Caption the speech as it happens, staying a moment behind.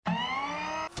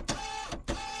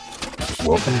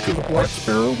Welcome to the Black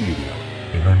Sparrow Media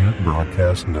Internet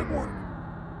Broadcast Network.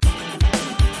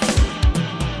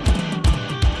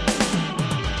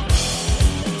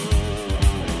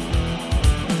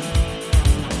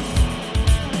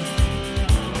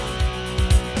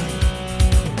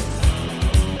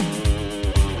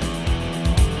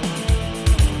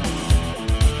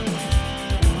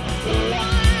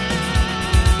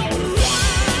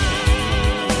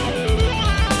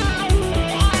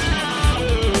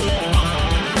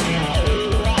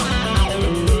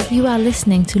 You are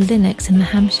listening to Linux in the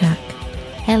Ham Shack.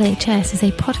 LHS is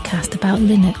a podcast about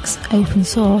Linux, open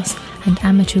source, and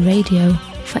amateur radio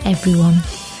for everyone.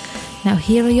 Now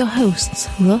here are your hosts,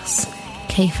 Russ,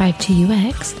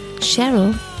 K5TUX,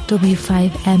 Cheryl,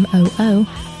 W5MOO,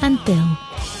 and Bill,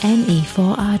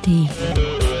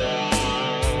 NE4RD.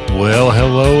 Well,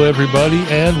 hello everybody,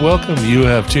 and welcome. You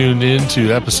have tuned in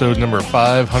to episode number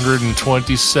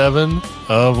 527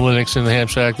 of Linux in the Ham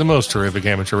Shack, the most terrific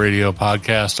amateur radio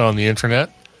podcast on the internet.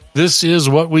 This is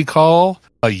what we call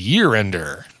a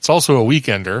year-ender. It's also a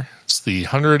weekender. It's the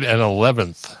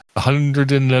 111th,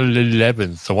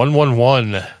 the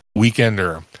 111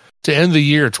 weekender to end the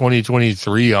year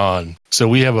 2023 on. So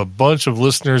we have a bunch of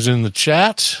listeners in the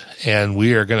chat, and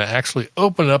we are going to actually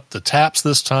open up the taps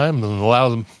this time and allow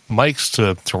the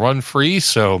mics to run free.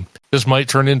 So this might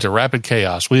turn into rapid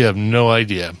chaos. We have no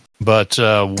idea. But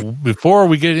before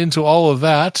we get into all of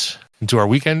that, into our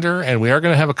weekender, and we are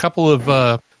going to have a couple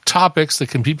of topics that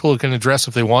people can address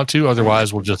if they want to.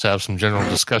 Otherwise, we'll just have some general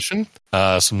discussion,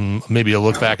 maybe a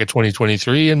look back at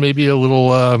 2023, and maybe a little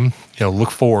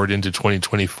look forward into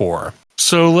 2024.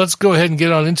 So let's go ahead and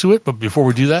get on into it. But before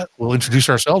we do that, we'll introduce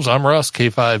ourselves. I'm Russ,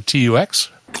 K5TUX.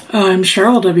 I'm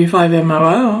Cheryl,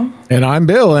 W5MOO. And I'm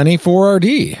Bill,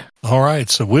 NE4RD. All right,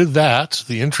 so with that,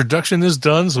 the introduction is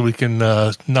done, so we can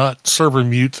not server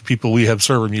mute the people we have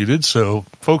server muted. So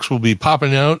folks will be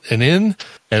popping out and in,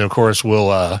 and of course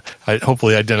we'll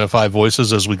hopefully identify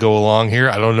voices as we go along here.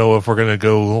 I don't know if we're going to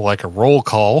go like a roll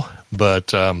call,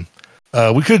 but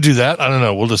we could do that. I don't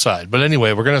know. We'll decide. But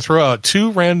anyway, we're going to throw out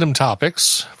two random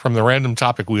topics from the random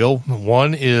topic wheel.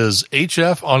 One is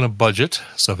HF on a budget.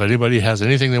 So if anybody has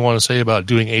anything they want to say about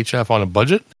doing HF on a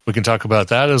budget, we can talk about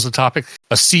that as a topic,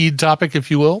 a seed topic, if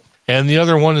you will. And the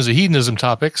other one is a hedonism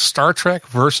topic, Star Trek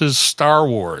versus Star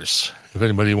Wars, if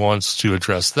anybody wants to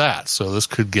address that. So this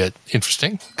could get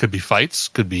interesting. Could be fights,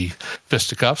 could be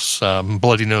fisticuffs,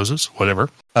 bloody noses, whatever.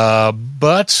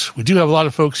 But we do have a lot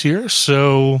of folks here,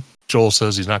 so Joel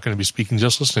says he's not going to be speaking,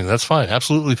 just listening. That's fine.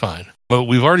 Absolutely fine. But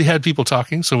we've already had people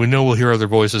talking, so we know we'll hear other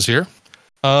voices here.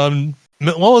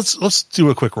 Well, let's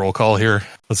do a quick roll call here.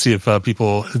 Let's see if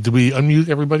people... Did we unmute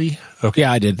everybody? Okay.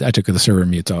 Yeah, I did. I took the server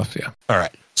mutes off, yeah. All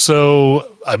right.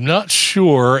 So I'm not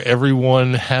sure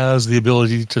everyone has the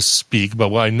ability to speak,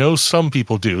 but I know some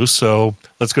people do. So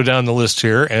let's go down the list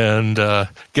here and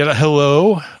get a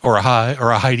hello or a hi or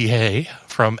a Heidi hey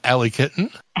from Allie Kitten.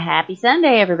 Happy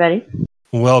Sunday, everybody.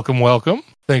 Welcome, welcome.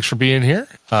 Thanks for being here.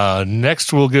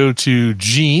 Next, we'll go to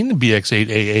Gene,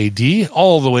 BX8AAD,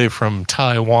 all the way from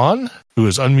Taiwan, who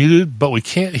is unmuted, but we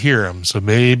can't hear him. So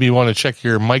maybe you want to check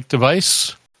your mic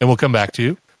device, and we'll come back to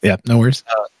you. Yeah, no worries.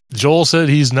 Joel said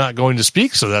he's not going to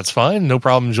speak, so that's fine. No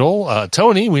problem, Joel.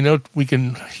 Tony, we know we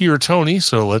can hear Tony,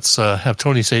 so let's have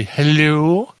Tony say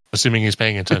hello, assuming he's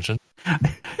paying attention.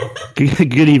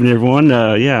 Good evening, everyone.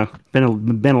 Yeah, been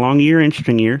a long year,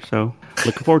 interesting year, so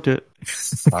looking forward to it.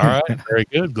 All right, very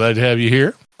good. Glad to have you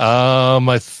here.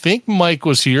 I think Mike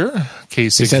was here.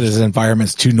 K6. He said his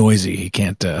environment's too noisy. He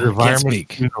can't speak.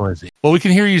 Too noisy. Well, we can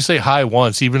hear you say hi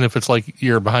once, even if it's like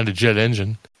you're behind a jet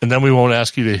engine, and then we won't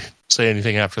ask you to say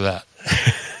anything after that.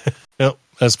 Nope,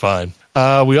 that's fine.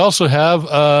 We also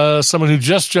have someone who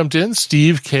just jumped in,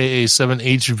 Steve,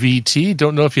 KA7HVT.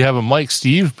 Don't know if you have a mic,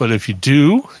 Steve, but if you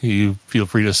do, you feel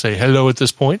free to say hello at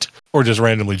this point, or just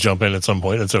randomly jump in at some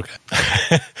point. That's okay.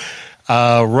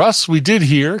 Russ, we did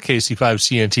hear,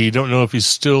 KC5CNT. Don't know if he's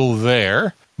still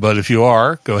there, but if you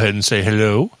are, go ahead and say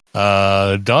hello.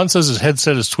 Don says his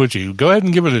headset is twitchy. Go ahead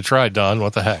and give it a try, Don.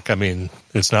 What the heck? I mean,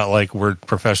 it's not like we're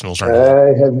professionals or anything.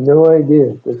 I have no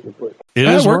idea if this is working.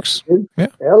 It works. Yeah.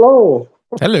 Hello.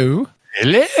 Hello.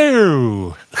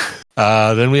 Hello.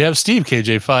 Then we have Steve,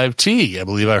 KJ5T. I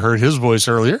believe I heard his voice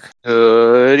earlier.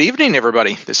 Good evening,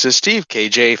 everybody. This is Steve,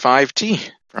 KJ5T.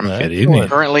 Good evening.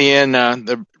 Currently in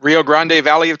the Rio Grande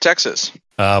Valley of Texas.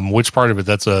 Which part of it?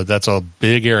 That's a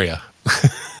big area.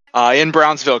 In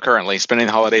Brownsville currently, spending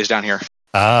the holidays down here.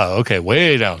 Okay,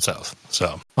 way down south.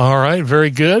 So, all right, very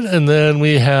good. And then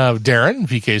we have Darren,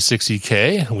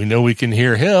 VK60K. We know we can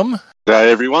hear him.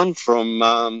 G'day everyone from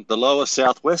the lower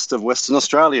southwest of Western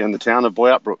Australia in the town of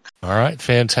Boyup All right,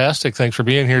 fantastic. Thanks for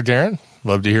being here, Darren.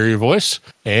 Love to hear your voice.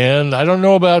 And I don't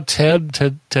know about Ted.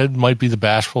 Ted might be the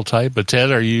bashful type, but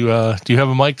Ted, are you? Do you have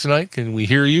a mic tonight? Can we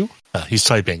hear you? He's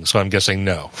typing, so I'm guessing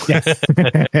no. Yes.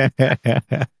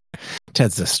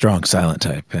 Ted's a strong silent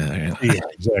type. Yeah,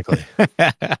 exactly.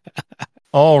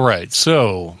 All right,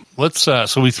 so let's.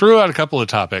 So we threw out a couple of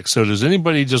topics. So does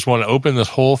anybody just want to open this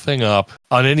whole thing up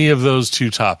on any of those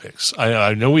two topics?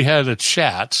 I know we had a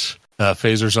chat.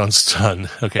 Phaser's on stun.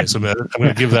 Okay, so I'm going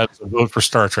to give that a vote for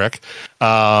Star Trek.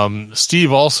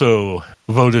 Steve also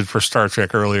voted for Star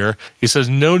Trek earlier. He says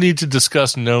no need to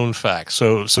discuss known facts.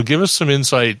 So give us some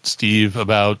insight, Steve,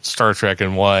 about Star Trek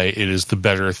and why it is the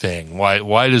better thing.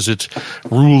 Why does it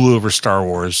rule over Star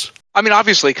Wars? I mean,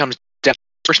 obviously, it comes down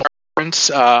to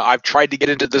preference. I've tried to get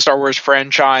into the Star Wars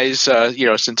franchise,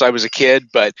 since I was a kid,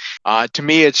 but to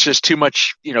me, it's just too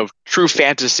much, true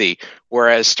fantasy.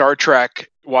 Whereas Star Trek,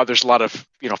 while there's a lot of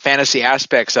fantasy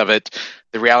aspects of it,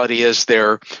 the reality is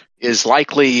there is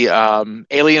likely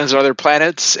aliens on other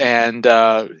planets and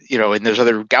and there's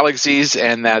other galaxies,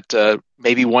 and that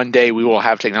maybe one day we will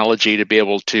have technology to be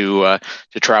able to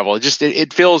travel.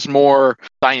 It feels more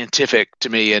scientific to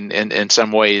me in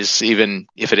some ways, even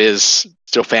if it is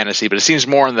still fantasy. But it seems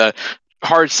more in the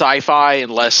hard sci-fi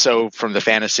and less so from the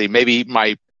fantasy. Maybe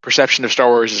my perception of Star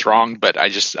Wars is wrong, but I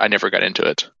never got into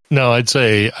it. No, I'd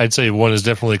say one is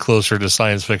definitely closer to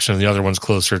science fiction, and the other one's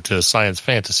closer to science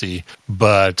fantasy.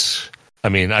 But I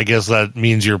mean, I guess that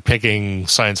means you're picking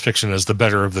science fiction as the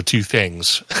better of the two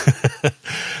things.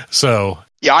 So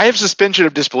yeah, I have suspension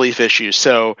of disbelief issues,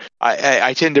 so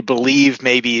I tend to believe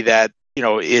maybe that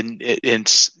in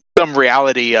some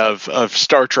reality of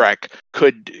Star Trek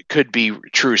could be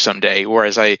true someday.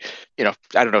 Whereas I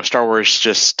don't know, Star Wars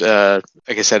just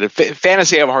like I said,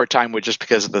 fantasy I have a hard time with just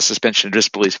because of the suspension of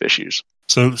disbelief issues.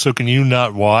 So can you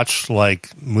not watch like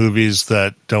movies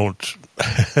that don't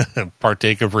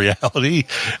partake of reality,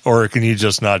 or can you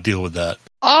just not deal with that?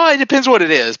 It depends what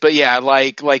it is, but yeah,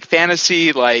 like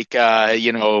fantasy, like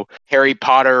Harry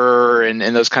Potter and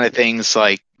those kind of things,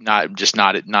 like not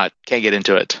can't get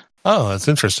into it. Oh, that's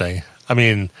interesting. I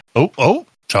mean,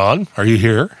 John, are you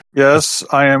here? Yes,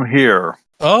 I am here.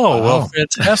 Oh, well,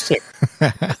 fantastic.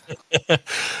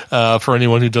 For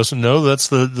anyone who doesn't know, that's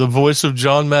the voice of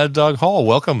John Mad Dog Hall.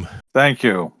 Welcome. Thank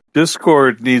you.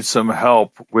 Discord needs some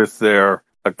help with their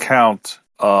account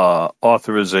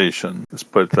authorization. Let's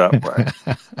put it that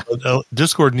way.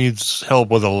 Discord needs help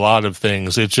with a lot of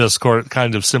things. It just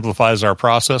kind of simplifies our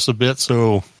process a bit,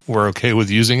 so we're okay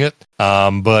with using it.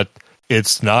 But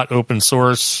it's not open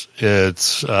source.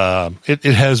 It's it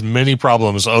has many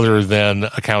problems other than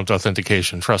account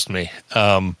authentication. Trust me.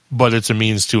 But it's a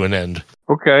means to an end.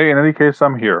 Okay. In any case,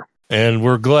 I'm here. And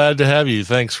we're glad to have you.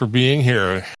 Thanks for being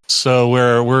here. So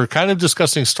we're kind of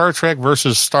discussing Star Trek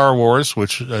versus Star Wars,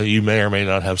 which you may or may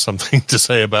not have something to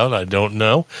say about. I don't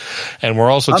know. And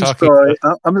we're also talking. Sorry.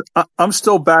 I'm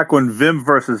still back on Vim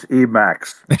versus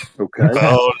Emacs. Okay.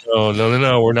 Oh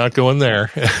no! We're not going there.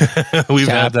 We've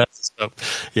had that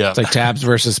stuff. Yeah, it's like tabs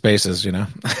versus spaces.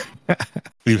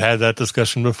 We've had that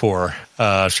discussion before.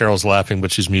 Cheryl's laughing,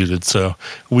 but she's muted, so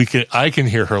I can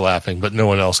hear her laughing, but no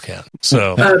one else can.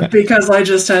 So because I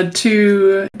just had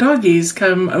two doggies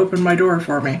come open my door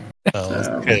for me.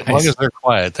 Okay. As long as they're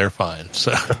quiet, they're fine.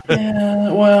 So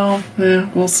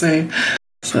we'll see.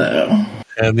 So.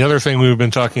 And the other thing we've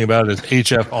been talking about is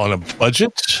HF on a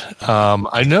budget.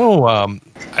 I know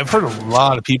I've heard a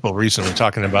lot of people recently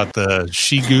talking about the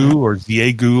Shigu or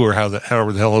Diegu or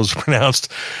however the hell it was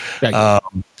pronounced.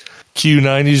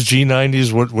 Q90s,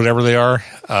 G90s, whatever they are.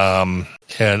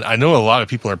 And I know a lot of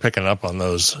people are picking up on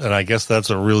those, and I guess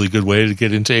that's a really good way to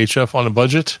get into HF on a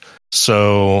budget.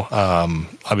 So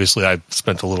obviously I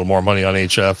spent a little more money on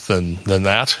HF than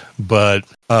that. But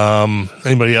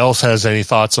anybody else has any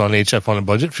thoughts on HF on a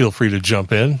budget, feel free to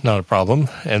jump in. Not a problem.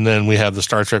 And then we have the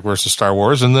Star Trek versus Star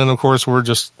Wars. And then, of course, we're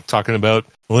just talking about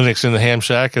Linux in the Ham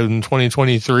Shack in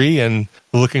 2023 and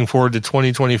looking forward to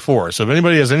 2024. So if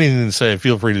anybody has anything to say,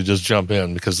 feel free to just jump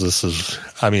in, because this is,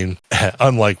 I mean,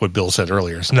 unlike what Bill said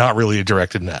earlier, it's not really a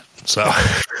directed net. So,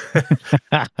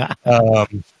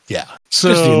 yeah. So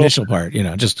just the initial part,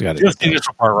 just got to just the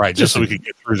initial part, right? Just so we could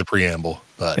get through the preamble.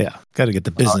 But yeah, got to get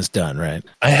the business done, right?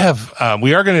 I have.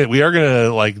 We are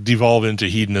gonna like devolve into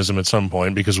hedonism at some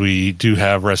point, because we do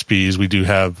have recipes. We do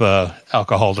have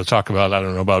alcohol to talk about. I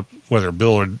don't know about whether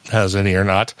Bill has any or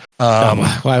not.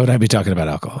 Why would I be talking about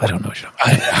alcohol? I don't know.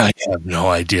 I have no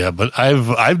idea. But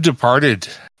I've departed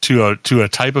to a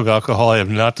type of alcohol I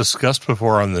have not discussed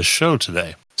before on this show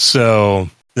today. So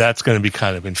that's going to be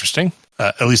kind of interesting.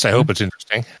 At least I hope it's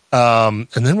interesting. And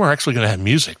then we're actually going to have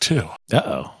music too.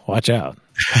 Uh-oh, watch out.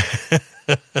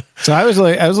 So I was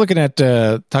looking at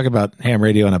talk about ham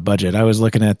radio on a budget. I was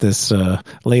looking at this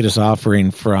latest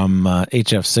offering from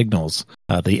HF Signals,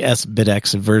 the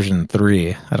S-BitX version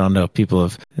 3. I don't know if people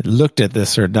have looked at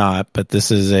this or not, but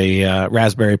this is a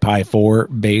Raspberry Pi 4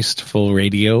 based full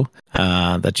radio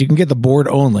that you can get the board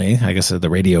only. I guess the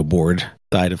radio board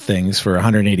side of things for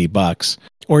 $180,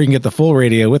 or you can get the full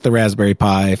radio with the Raspberry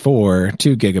Pi 4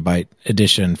 2 gigabyte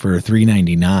edition for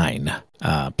 $399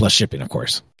 plus shipping, of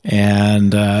course.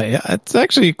 And it's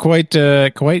actually quite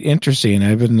interesting.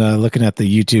 I've been looking at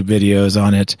the YouTube videos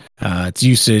on it, its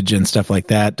usage and stuff like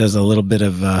that. Does a little bit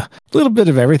of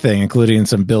everything, including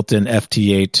some built-in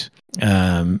FT8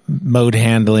 mode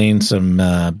handling, some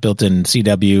built-in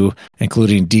CW,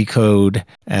 including decode,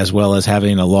 as well as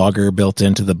having a logger built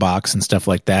into the box and stuff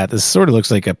like that. This sort of looks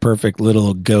like a perfect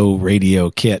little Go radio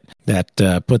kit that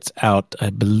puts out, I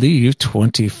believe,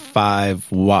 25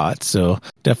 watts. So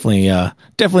definitely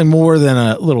more than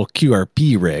a little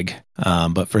QRP rig.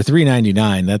 But for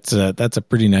 $399, that's a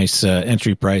pretty nice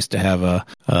entry price to have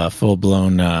a full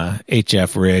blown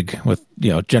HF rig with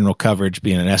general coverage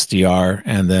being an SDR,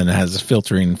 and then it has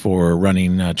filtering for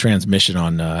running transmission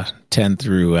on 10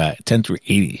 through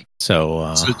 80.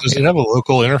 So does it have a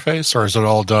local interface, or is it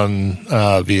all done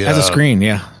via? Has a screen,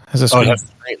 yeah. Has a screen. Oh, it has a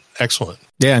screen. Excellent.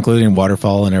 Yeah, including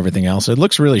waterfall and everything else. It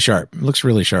looks really sharp.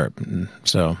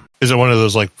 So is it one of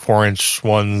those like 4-inch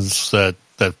ones that?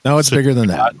 No, it's bigger than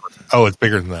that. Oh, it's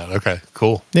bigger than that. Okay,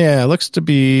 cool. Yeah, it looks to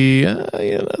be,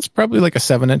 it's probably like a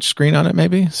 7-inch screen on it,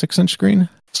 maybe 6-inch screen.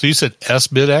 So you said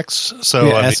S-BitX? So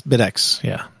yeah, S-BitX,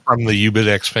 yeah. From the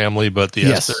U-BitX family, but the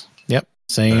yes. S. Yep,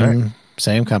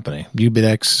 same company.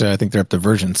 U-BitX, I think they're up to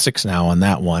version 6 now on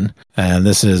that one. And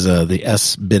this is the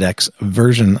S-BitX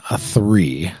version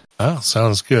 3. Oh,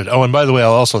 sounds good. Oh, and by the way,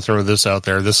 I'll also throw this out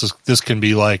there. This can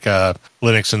be like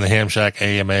Linux in the Ham Shack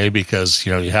AMA, because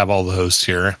you have all the hosts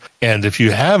here. And if you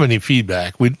have any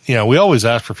feedback, we always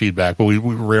ask for feedback, but we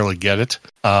rarely get it.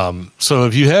 So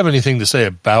if you have anything to say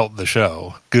about the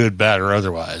show, good, bad, or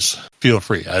otherwise, feel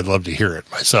free. I'd love to hear it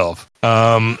myself.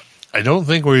 I don't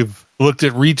think we've looked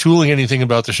at retooling anything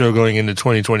about the show going into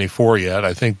 2024 yet.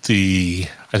 I think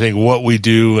what we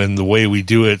do and the way we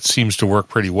do it seems to work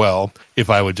pretty well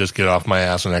if I would just get off my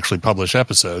ass and actually publish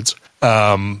episodes.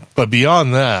 But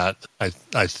beyond that,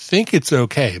 I think it's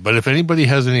okay. But if anybody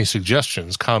has any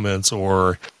suggestions, comments,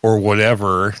 or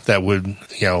whatever that would,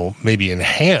 maybe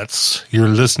enhance your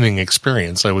listening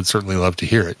experience, I would certainly love to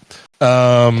hear it.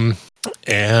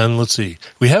 And let's see,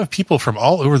 we have people from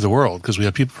all over the world, because we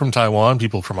have people from Taiwan,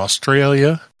 people from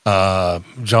Australia,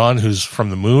 John, who's from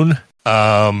the moon.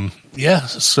 Yeah.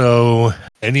 So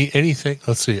anything,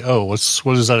 let's see. Oh, what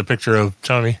is that a picture of,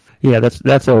 Johnny? Yeah, I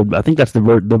think that's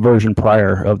the version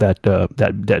prior of that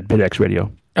BitX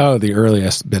radio. Oh, the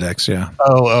earliest BitX, yeah.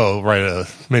 Oh,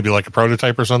 right. Maybe like a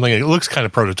prototype or something. It looks kind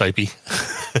of prototypey.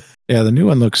 Yeah, the new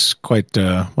one looks quite,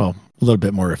 a little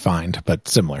bit more refined, but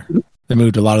similar. They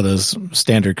moved a lot of those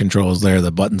standard controls there,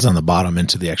 the buttons on the bottom,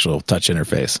 into the actual touch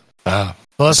interface. Well,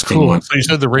 that's cool. So you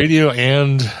said the radio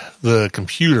and the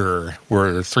computer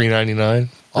were $399?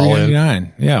 All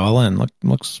in? Yeah, all in.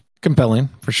 Looks compelling,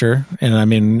 for sure. And I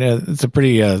mean, it's a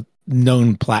pretty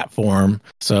known platform,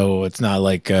 so it's not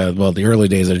like, the early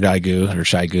days of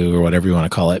Shigu or whatever you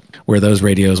want to call it, where those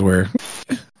radios were,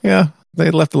 they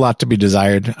left a lot to be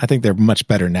desired. I think they're much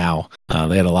better now.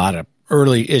 They had a lot of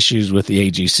early issues with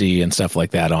the AGC and stuff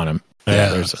like that on them. Yeah,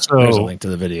 there's a link to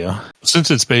the video.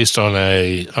 Since it's based on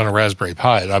a Raspberry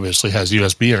Pi, it obviously has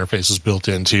USB interfaces built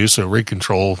in too, so rig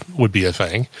control would be a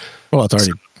thing. Well,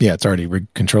 it's already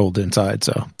rig controlled inside,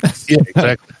 so yeah,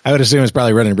 exactly. I would assume it's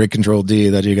probably running rig control D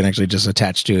that you can actually just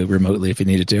attach to remotely if you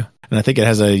needed to. And I think it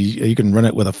has you can run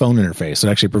it with a phone interface. It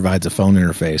actually provides a phone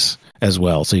interface as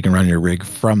well, so you can run your rig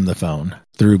from the phone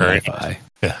through Wi-Fi.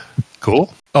 Yeah,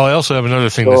 cool. Oh, I also have another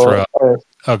thing to throw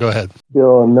out. Go ahead.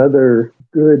 Bill, another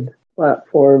good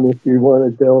platform if you want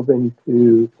to delve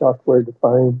into software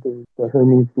defined is the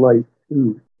Hermes Lite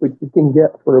 2, which you can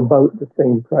get for about the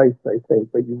same price, I think,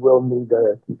 but you will need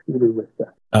a computer with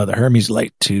that. Oh, the Hermes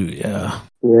Lite 2, yeah.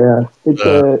 Yeah, it's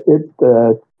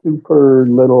a super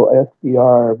little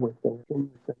SDR with an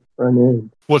front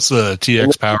end. What's the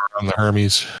TX power on the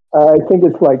Hermes? I think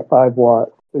it's like 5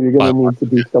 watts, so you're going to need to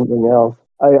do something else.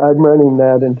 I'm running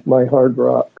that into my Hard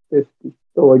Rock 50.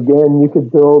 So again, you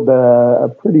could build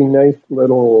a pretty nice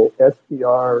little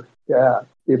SDR stack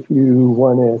if you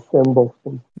want to assemble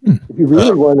some. If you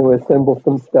really want to assemble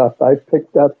some stuff, I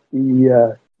picked up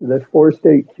the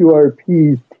 4-state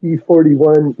QRP's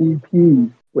T41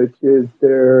 EP, which is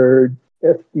their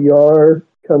SDR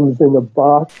comes in a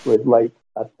box with like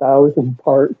 1,000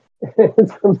 parts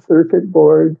and some circuit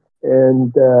boards,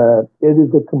 and it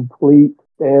is a complete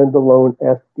standalone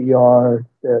SDR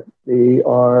that they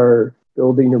are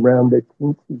building around the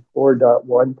Teensy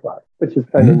 4.1 class, which is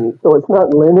kind of neat. So it's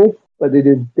not Linux, but it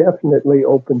is definitely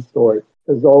open source,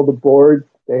 because all the boards,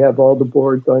 they have all the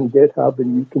boards on GitHub,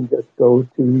 and you can just go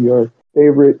to your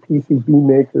favorite PCB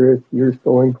maker if you're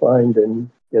so inclined and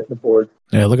get the board.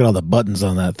 Yeah, look at all the buttons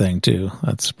on that thing, too.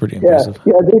 That's pretty impressive.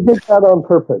 Yeah, they did that on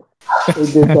purpose. They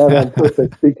did that on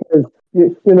purpose because,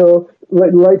 you know,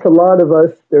 like a lot of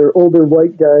us, they're older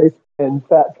white guys, and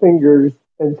fat fingers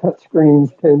and touch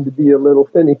screens tend to be a little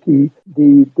finicky.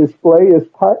 The display is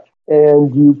touch,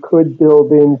 and you could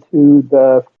build into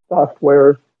the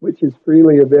software, which is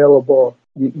freely available.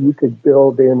 You could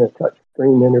build in a touch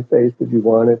screen interface if you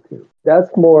wanted to.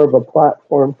 That's more of a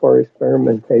platform for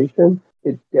experimentation.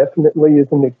 It definitely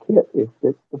isn't a kit if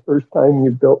it's the first time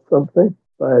you built something,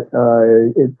 but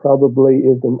it probably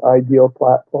is an ideal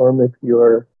platform if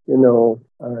you're,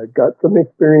 got some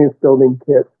experience building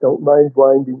kits, don't mind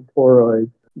grinding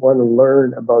toroids, want to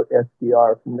learn about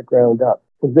SDR from the ground up.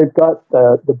 Because they've got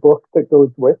the book that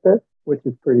goes with it, which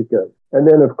is pretty good. And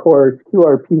then, of course,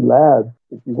 QRP Labs,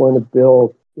 if you want to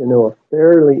build, a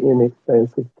fairly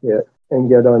inexpensive kit and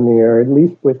get on the air, at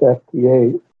least with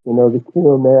FT8, the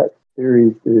QMX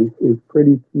series is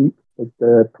pretty cheap. It's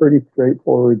a pretty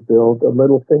straightforward build, a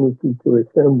little finicky to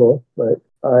assemble, but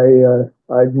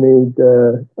I've made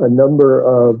a number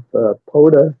of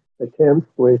POTA attempts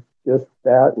with just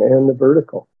that and the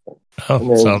vertical.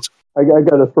 Oh, sounds. I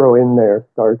got to throw in there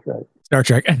Star Trek. Star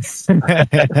Trek. Nice.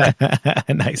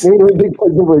 Mainly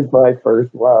because it was my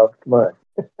first love. Come on.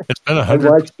 It's been 100.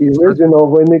 I watched the original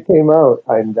when it came out.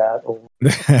 I'm that old.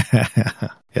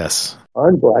 Yes.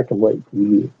 On black and white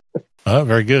TV. Oh,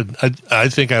 very good. I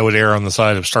think I would err on the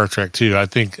side of Star Trek too. I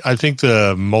think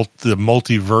the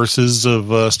multiverses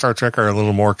of Star Trek are a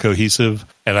little more cohesive,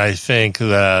 and I think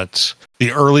that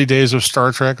the early days of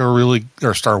Star Trek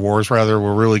or Star Wars rather,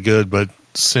 were really good. But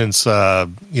since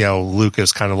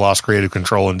Lucas kind of lost creative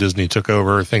control and Disney took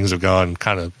over, things have gone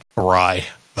kind of awry.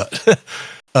 But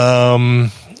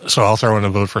so I'll throw in a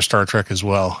vote for Star Trek as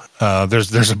well.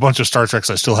 There's a bunch of Star Treks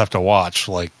I still have to watch,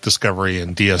 like Discovery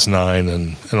and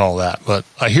DS9 and all that, but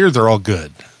I hear they're all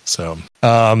good. So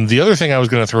the other thing I was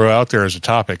going to throw out there as a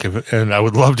topic, and I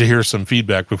would love to hear some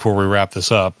feedback before we wrap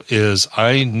this up, is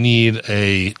I need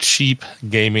a cheap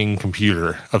gaming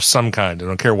computer of some kind. I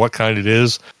don't care what kind it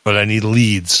is, but I need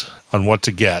leads on what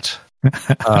to get.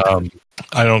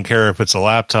 I don't care if it's a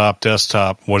laptop,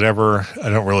 desktop, whatever. I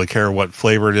don't really care what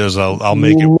flavor it is. I'll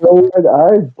make it. What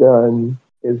I've done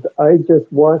is I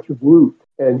just watch Woot,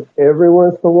 and every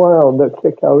once in a while they'll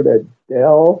kick out a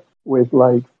Dell with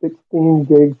like 16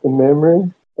 gigs of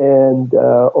memory, and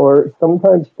or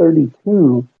sometimes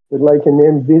 32 with like an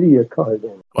NVIDIA card in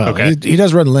it. Well, okay. He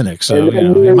does run Linux, so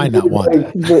he might not want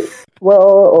that.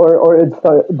 Or it's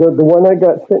the one I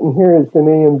got sitting here is an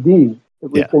AMD. It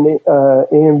was an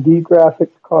AMD graphics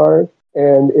card,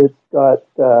 and it's got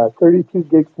 32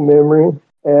 gigs of memory,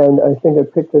 and I think I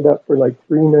picked it up for like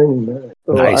 $3.99.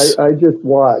 So nice. I just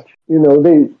watch.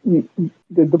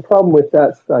 The problem with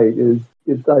that site is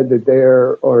it's either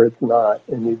there or it's not,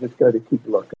 and you just got to keep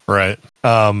looking. Right.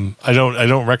 I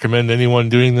don't recommend anyone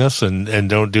doing this, and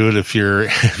don't do it if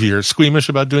you're squeamish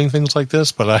about doing things like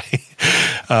this. But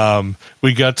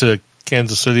we got to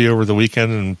Kansas City over the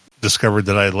weekend and discovered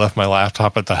that I had left my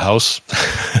laptop at the house.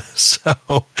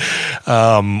 So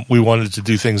we wanted to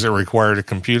do things that required a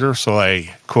computer. So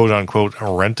I, quote unquote,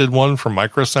 rented one from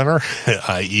Micro Center,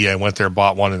 i.e. I went there,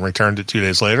 bought one, and returned it 2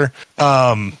 days later.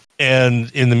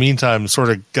 And in the meantime,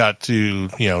 sort of got to,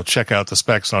 check out the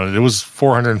specs on it. It was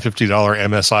 $450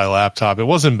 MSI laptop. It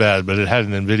wasn't bad, but it had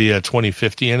an NVIDIA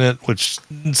 2050 in it, which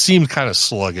seemed kind of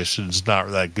sluggish. It's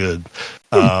not that good.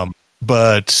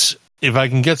 But if I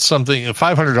can get something,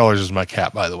 $500 is my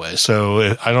cap, by the way.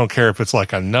 So I don't care if it's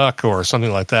like a NUC or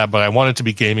something like that, but I want it to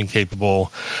be gaming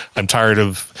capable. I'm tired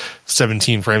of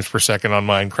 17 frames per second on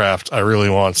Minecraft. I really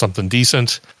want something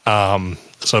decent.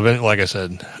 So like I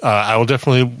said, I will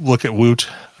definitely look at Woot.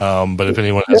 But if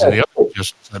anyone has any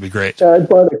others, that'd be great. I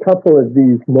bought a couple of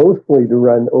these mostly to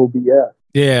run OBS.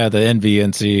 Yeah, the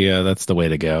NVNC, that's the way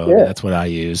to go. Yeah. That's what I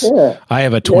use. Yeah. I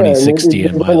have a 2060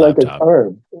 in my laptop.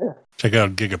 Check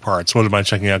out Gigaparts. What am I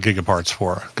checking out Gigaparts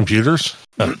for? Computers?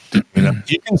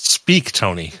 You can speak,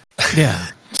 Tony. Yeah.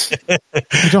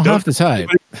 You don't have to type.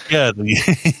 Yeah,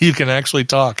 you can actually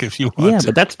talk if you want. Yeah,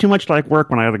 but that's too much like work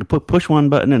when I have to push one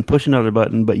button and push another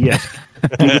button. But yes,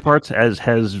 Media Parts has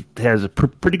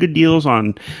pretty good deals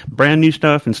on brand new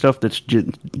stuff and stuff that's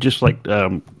just like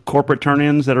corporate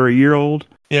turn-ins that are a year old.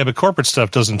 Yeah, but corporate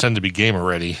stuff doesn't tend to be gamer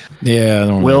ready. Yeah.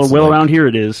 Around here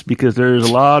it is because there's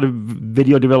a lot of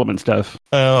video development stuff.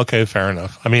 Oh, okay, fair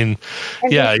enough. I mean,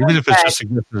 yeah, even if it's just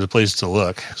a place to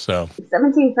look. So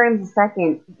 17 frames a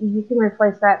second, you can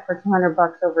replace that for $200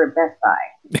 over at Best Buy.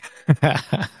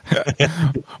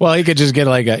 Well, you could just get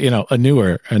like a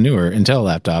newer Intel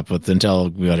laptop with Intel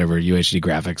whatever UHD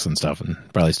graphics and stuff, and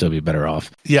probably still be better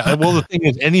off. Yeah, well, the thing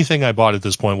is, anything I bought at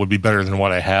this point would be better than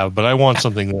what I have, but I want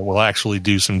something that will actually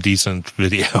do some decent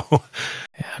video.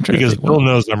 Because Bill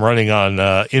knows I'm running on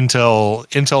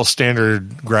Intel standard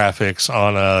graphics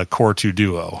on a Core 2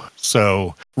 Duo.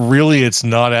 So really, it's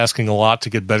not asking a lot to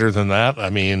get better than that.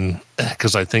 I mean,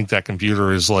 because I think that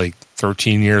computer is like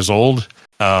 13 years old.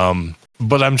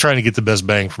 But I'm trying to get the best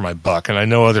bang for my buck. And I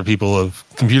know other people have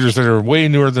computers that are way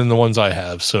newer than the ones I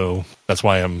have. So that's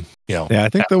why I'm, Yeah, I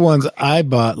think the ones I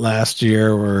bought last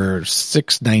year were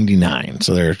 $699.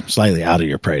 So they're slightly out of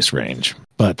your price range.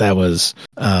 But that was,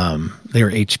 they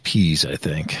were HPs, I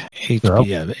think.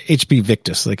 HP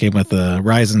Victus. They came with a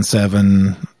Ryzen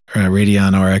 7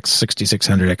 Radeon RX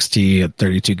 6600 XT at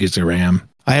 32 gigs of RAM.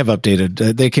 I have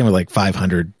updated. They came with like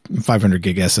 500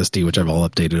 gig SSD, which I've all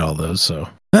updated all those. So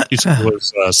you said it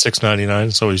was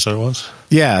 $699. So you said it was?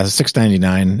 Yeah,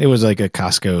 $699. It was like a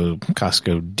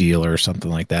Costco deal or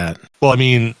something like that. Well, I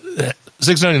mean,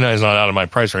 $699 is not out of my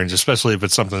price range, especially if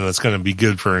it's something that's going to be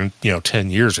good for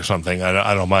 10 years or something.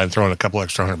 I don't mind throwing a couple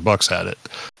extra $100 at it,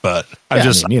 but I'm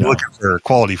looking for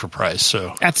quality for price.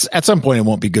 So at some point it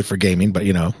won't be good for gaming, but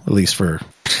at least for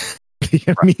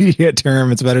the immediate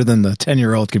term, it's better than the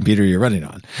 10-year-old computer you're running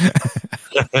on.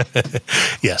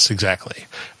 Yes, exactly.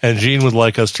 And Gene would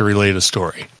like us to relate a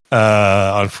story.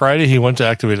 On Friday, he went to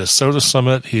activate a SOTA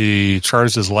Summit. He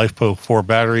charged his LifePo 4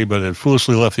 battery, but had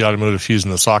foolishly left the automotive fuse in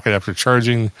the socket after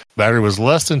charging. Battery was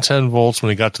less than 10 volts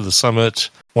when he got to the summit.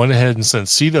 Went ahead and sent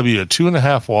CW at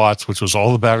 2.5 watts, which was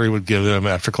all the battery would give him.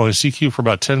 After calling CQ for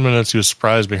about 10 minutes, he was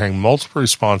surprised by hearing multiple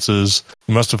responses.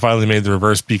 He must have finally made the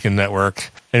reverse beacon network.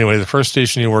 Anyway, the first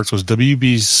station he worked was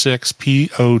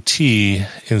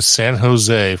WB6POT in San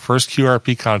Jose, first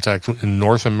QRP contact in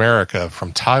North America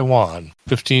from Taiwan.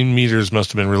 15 meters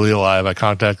must have been really alive. I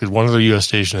contacted one other U.S.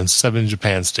 station and 7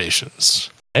 Japan stations.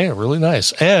 Hey, really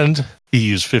nice. And he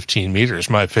used 15 meters,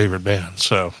 my favorite band.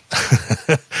 So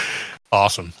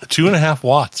awesome. 2.5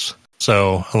 watts.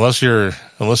 So unless your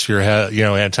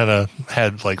antenna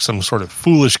had like some sort of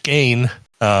foolish gain,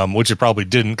 which it probably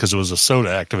didn't because it was a SOTA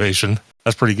activation,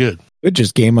 that's pretty good. It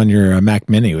just game on your Mac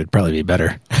Mini would probably be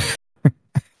better.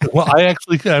 Well,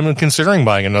 I'm considering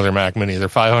buying another Mac Mini. They're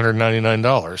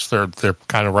 $599. They're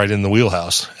kind of right in the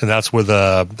wheelhouse, and that's with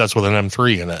an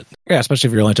M3 in it. Yeah, especially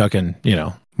if you're only talking,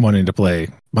 wanting to play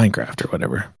Minecraft or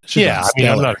whatever. Yeah, I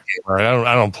mean, I'm not a gamer.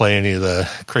 I don't play any of the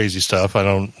crazy stuff. I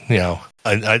don't,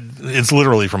 it's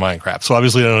literally for Minecraft. So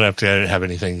obviously, I don't have to have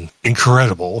anything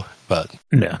incredible. But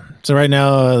yeah. So right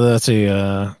now, let's see.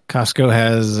 Costco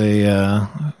has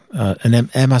an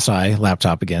MSI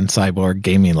laptop again, Cyborg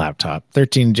gaming laptop,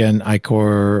 13 gen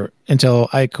Intel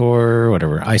iCore,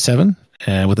 whatever, i7,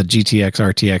 with a GTX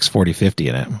RTX 4050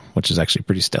 in it, which is actually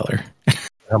pretty stellar.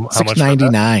 How much?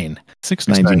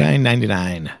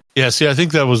 $699.99. Yeah, see, I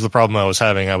think that was the problem I was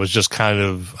having. I was just I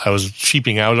was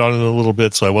cheaping out on it a little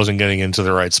bit, so I wasn't getting into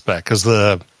the right spec. Because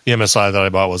the MSI that I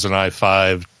bought was an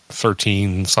i5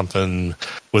 13 something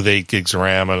with 8 gigs of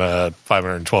RAM and a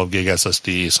 512 gig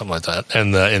SSD, something like that,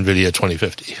 and the NVIDIA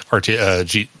 2050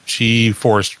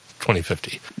 GeForce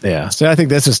 2050. Yeah, so I think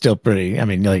this is still pretty. I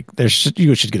mean, like,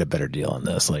 you should get a better deal on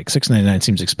this. Like $699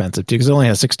 seems expensive too because it only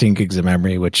has 16 gigs of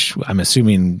memory, which I'm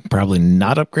assuming probably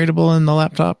not upgradable in the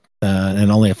laptop, and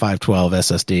only a 512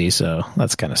 SSD, so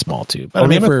that's kind of small too. But I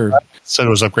mean, said it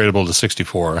was upgradable to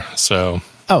 64. So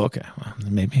okay, well,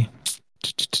 maybe.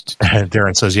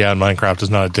 Darren says, yeah, Minecraft is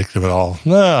not addictive at all.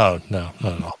 No, not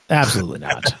at all. Absolutely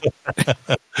not.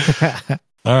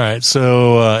 All right.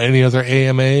 So any other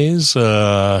AMAs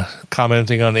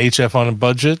commenting on HF on a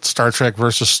budget, Star Trek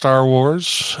versus Star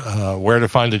Wars, where to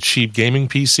find a cheap gaming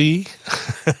PC,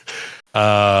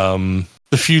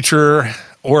 the future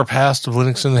or past of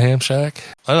Linux in the Ham Shack?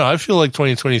 I don't know. I feel like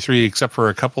 2023, except for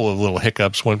a couple of little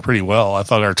hiccups, went pretty well. I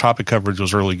thought our topic coverage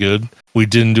was really good. We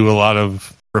didn't do a lot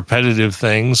of repetitive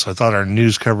things. I thought our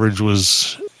news coverage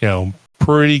was,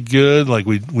 pretty good. Like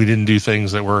we didn't do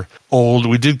things that were old.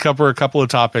 We did cover a couple of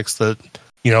topics that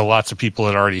lots of people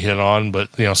had already hit on, but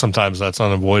sometimes that's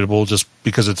unavoidable just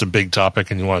because it's a big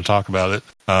topic and you want to talk about it.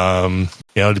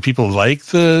 Do people like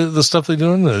the stuff they're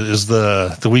doing? Is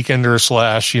the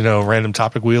Weekender / random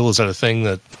topic wheel, is that a thing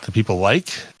that the people like?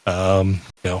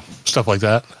 Stuff like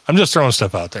that. I'm just throwing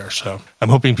stuff out there, so I'm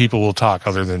hoping people will talk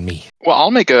other than me. Well,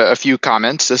 I'll make a few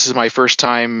comments. This is my first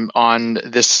time on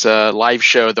this live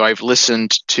show, though I've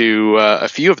listened to a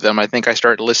few of them. I think I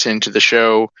started listening to the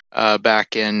show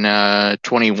back in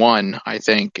 21, I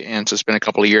think, and so it's been a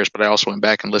couple of years, but I also went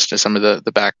back and listened to some of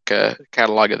the back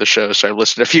catalog of the show, so I've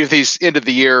listened to a few of these end of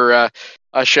the year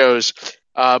shows.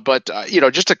 But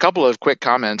just a couple of quick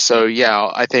comments. So, yeah,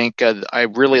 I think I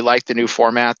really like the new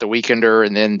format, the Weekender,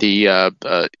 and then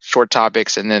the short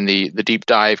topics, and then the deep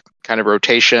dive kind of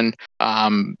rotation.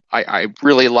 I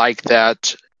really like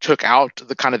that took out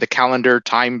the kind of the calendar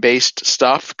time-based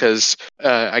stuff because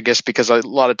I guess because a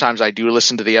lot of times I do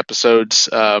listen to the episodes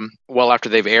well after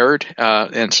they've aired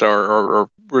and so or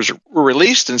were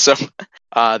released, and so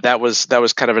that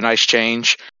was kind of a nice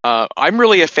change. I'm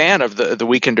really a fan of the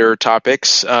Weekender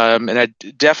topics, and I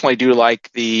definitely do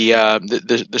like the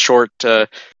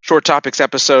short topics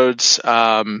episodes.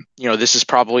 This is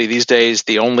probably these days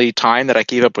the only time that I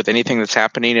keep up with anything that's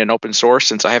happening in open source,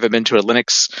 since I haven't been to a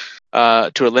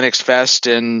Linux fest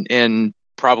in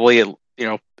probably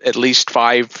at least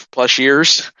 5+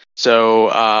 years.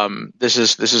 So this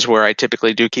is where I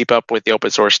typically do keep up with the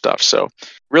open source stuff. So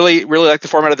really like the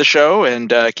format of the show, and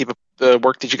keep up the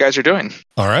work that you guys are doing.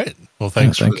 All right. Well,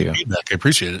 thanks for the feedback. I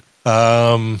appreciate it.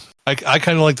 I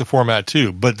kind of like the format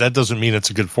too, but that doesn't mean it's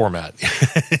a good format.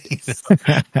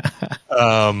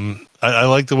 I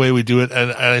like the way we do it,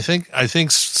 and I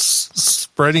think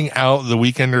spreading out the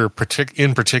Weekender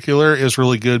in particular is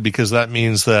really good, because that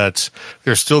means that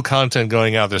there's still content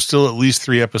going out. There's still at least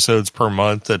 3 episodes per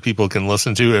month that people can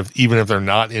listen to, even if they're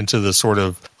not into the sort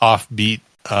of offbeat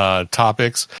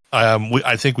topics.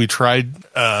 I think we tried,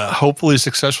 hopefully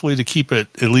successfully, to keep it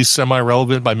at least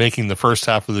semi-relevant by making the first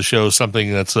half of the show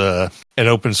something that's an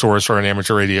open source or an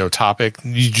amateur radio topic.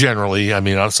 Generally,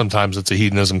 sometimes it's a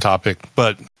hedonism topic,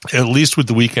 but at least with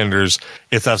the Weekenders,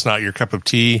 if that's not your cup of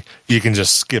tea, you can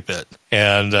just skip it.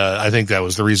 And I think that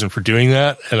was the reason for doing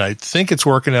that, and I think it's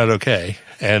working out okay.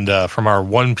 And from our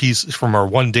one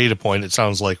data point, it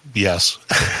sounds like yes.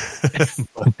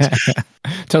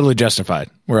 Totally justified.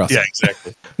 We're awesome. Yeah,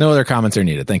 exactly. No other comments are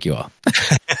needed. Thank you all.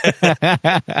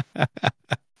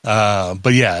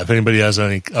 But yeah, if anybody has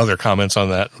any other comments on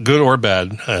that, good or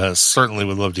bad, certainly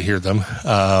would love to hear them.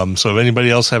 So if anybody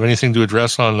else have anything to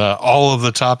address on all of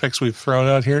the topics we've thrown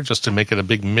out here, just to make it a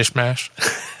big mishmash.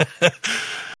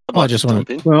 I just want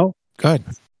to. Well, go ahead.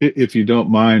 If you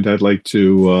don't mind, I'd like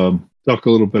to talk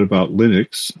a little bit about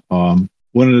Linux.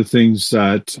 One of the things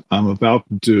that I'm about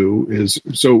to do is,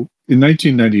 so in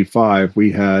 1995,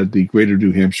 we had the Greater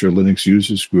New Hampshire Linux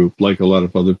Users Group, like a lot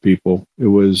of other people. It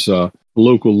was a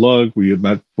local lug. We had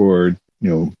met for,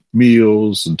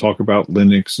 meals and talk about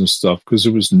Linux and stuff because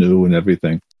it was new and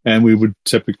everything. And we would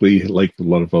typically, like a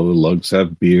lot of other lugs,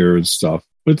 have beer and stuff.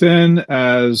 But then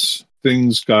as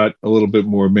things got a little bit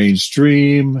more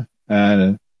mainstream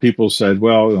and people said,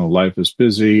 well, life is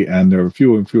busy, and there were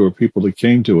fewer and fewer people that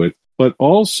came to it. But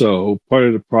also, part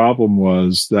of the problem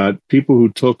was that people who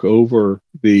took over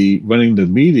running the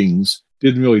meetings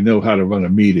didn't really know how to run a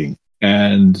meeting,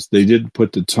 and they didn't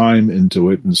put the time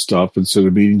into it and stuff, and so the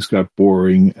meetings got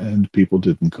boring and people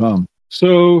didn't come.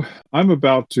 So I'm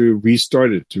about to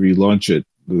restart it, to relaunch it,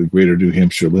 the Greater New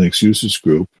Hampshire Linux Users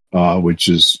Group, which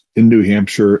is in New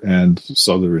Hampshire and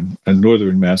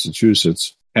northern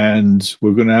Massachusetts. And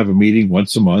we're going to have a meeting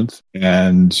once a month,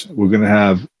 and we're going to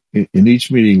have, in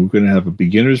each meeting, we're going to have a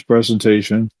beginner's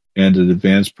presentation and an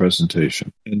advanced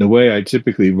presentation. And the way I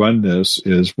typically run this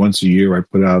is once a year, I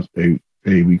put out a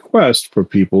request for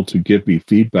people to give me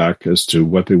feedback as to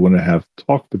what they want to have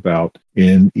talked about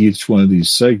in each one of these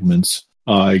segments.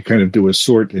 I kind of do a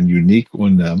sort and unique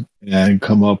on them and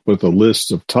come up with a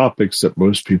list of topics that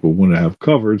most people want to have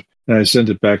covered. And I send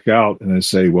it back out and I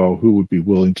say, well, who would be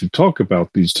willing to talk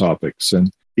about these topics?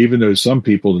 And even though some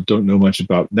people that don't know much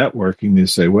about networking, they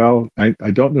say, well, I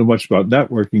don't know much about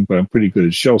networking, but I'm pretty good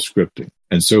at shell scripting,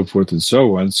 and so forth and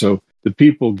so on. So the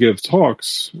people give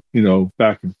talks,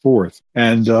 back and forth.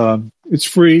 And it's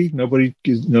free. Nobody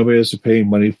has to pay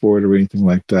money for it or anything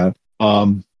like that.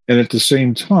 And at the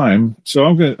same time, so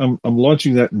I'm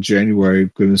launching that in January.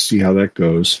 I'm going to see how that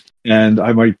goes. And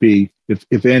I might be,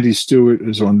 if Andy Stewart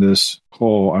is on this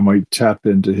call, I might tap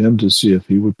into him to see if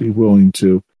he would be willing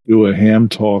to do a ham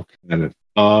talk at it.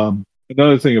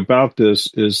 Another thing about this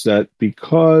is that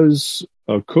because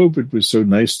COVID was so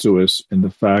nice to us in the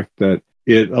fact that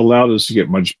it allowed us to get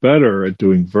much better at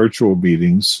doing virtual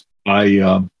meetings.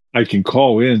 I can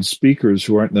call in speakers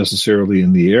who aren't necessarily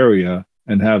in the area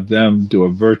and have them do a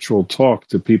virtual talk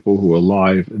to people who are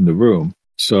live in the room.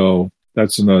 So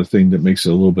that's another thing that makes it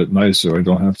a little bit nicer. I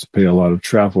don't have to pay a lot of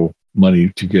travel money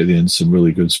to get in some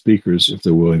really good speakers if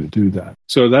they're willing to do that.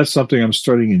 So that's something I'm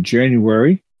starting in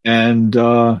January. And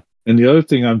the other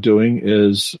thing I'm doing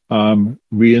is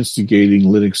reinstigating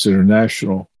Linux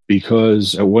International,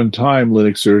 because at one time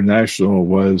Linux International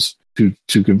was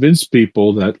to convince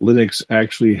people that Linux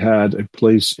actually had a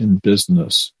place in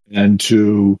business and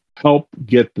to help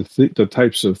get the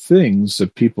types of things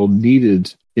that people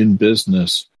needed in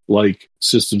business, like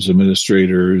systems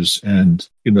administrators and,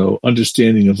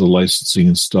 understanding of the licensing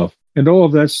and stuff. And all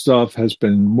of that stuff has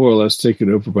been more or less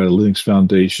taken over by the Linux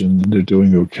Foundation, and they're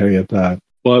doing okay at that.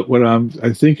 But what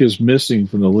I think is missing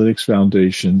from the Linux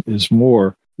Foundation is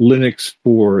more Linux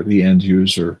for the end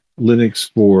user,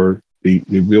 Linux for the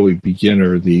really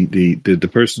beginner, the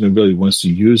person who really wants to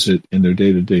use it in their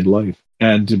day-to-day life.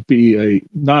 And to be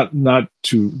not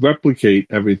to replicate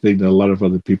everything that a lot of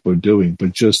other people are doing,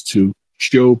 but just to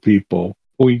show people,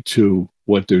 point to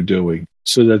what they're doing,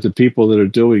 so that the people that are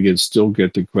doing it still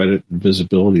get the credit and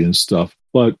visibility and stuff.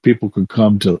 But people can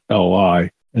come to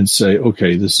LI and say,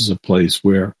 okay, this is a place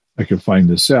where I can find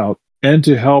this out, and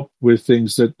to help with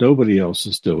things that nobody else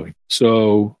is doing.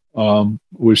 So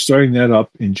we're starting that up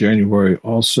in January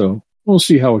also. We'll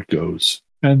see how it goes.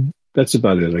 And that's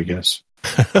about it, I guess.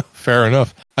 Fair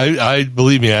enough. I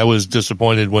believe me, I was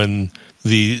disappointed when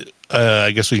the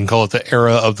I guess we can call it the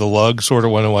era of the lug sort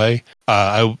of went away.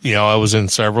 I was in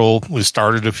several. We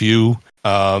started a few,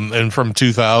 and from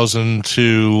 2000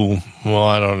 to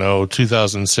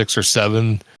 2006 or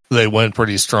 7, they went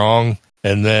pretty strong,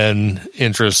 and then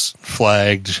interest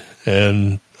flagged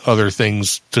and other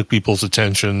things took people's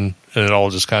attention, and it all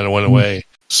just kind of went away.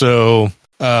 So,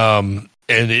 and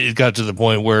it got to the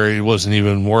point where it wasn't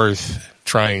even worth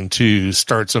trying to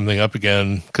start something up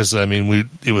again, because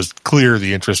it was clear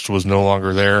the interest was no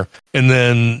longer there. And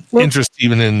then interest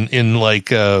even in like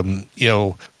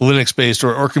Linux based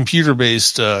or computer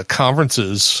based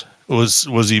conferences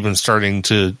was even starting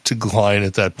to decline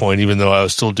at that point, even though I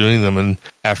was still doing them. And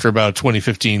after about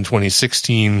 2015,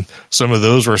 2016, some of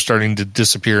those were starting to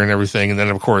disappear and everything. And then,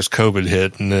 of course, COVID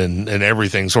hit, and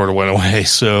everything sort of went away.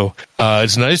 So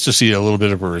it's nice to see a little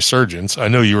bit of a resurgence. I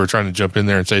know you were trying to jump in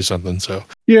there and say something. So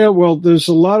yeah, well, there's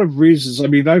a lot of reasons. I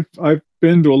mean, I've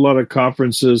been to a lot of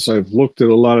conferences. I've looked at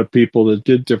a lot of people that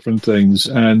did different things,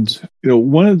 and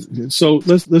so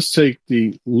let's take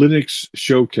the Linux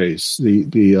showcase,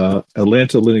 the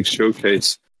Atlanta Linux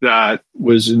showcase that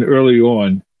was in early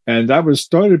on, and that was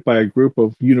started by a group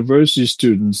of university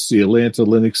students, the Atlanta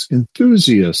Linux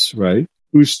enthusiasts, right,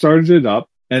 who started it up,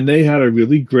 and they had a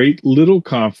really great little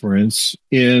conference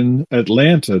in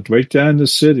Atlanta, right down in the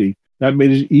city. That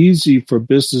made it easy for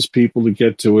business people to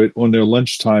get to it on their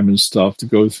lunchtime and stuff, to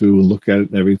go through and look at it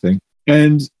and everything.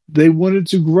 And they wanted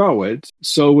to grow it.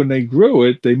 So when they grew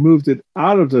it, they moved it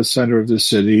out of the center of the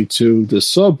city to the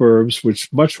suburbs,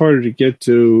 which much harder to get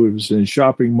to. It was in a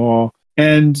shopping mall.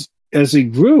 And as they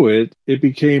grew it, it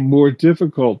became more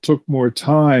difficult, took more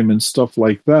time and stuff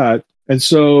like that. And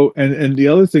so, and the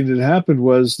other thing that happened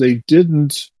was they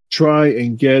didn't try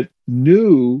and get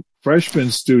new freshman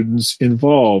students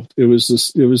involved. It was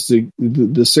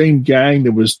the same gang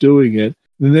that was doing it.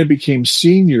 Then they became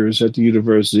seniors at the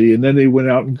university, and then they went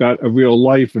out and got a real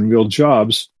life and real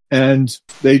jobs. And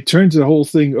they turned the whole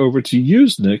thing over to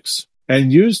Usenix,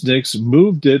 and Usenix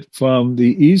moved it from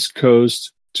the East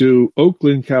Coast to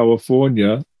Oakland,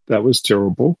 California. That was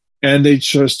terrible. And they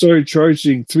started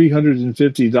charging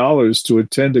 $350 to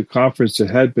attend a conference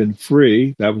that had been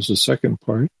free. That was the second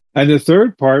part. And the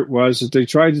third part was that they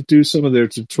tried to do some of their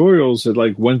tutorials at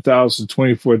like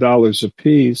 $1,024 a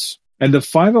piece. And the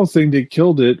final thing that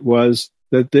killed it was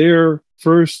that their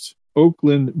first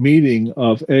Oakland meeting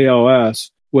of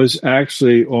ALS was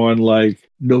actually on like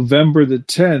November the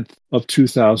 10th of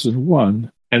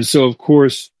 2001. And so, of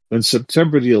course, on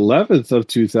September the 11th of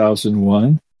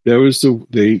 2001, there was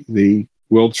the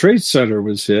World Trade Center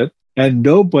was hit, and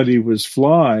nobody was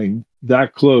flying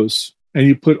that close. And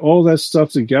you put all that stuff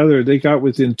together, they got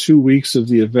within 2 weeks of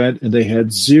the event, and they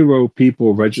had 0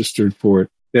 people registered for it.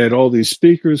 They had all these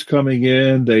speakers coming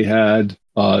in. They had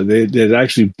they'd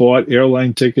actually bought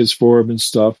airline tickets for them and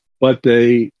stuff, but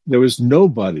there was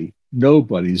nobody,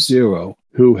 0,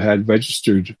 who had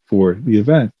registered for the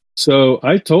event. So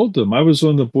I told them, I was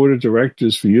on the board of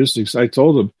directors for Usenix. I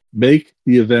told them, make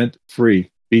the event free,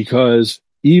 because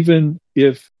even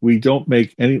if we don't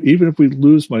make any, even if we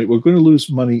lose money, we're going to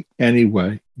lose money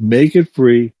anyway. Make it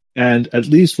free. And at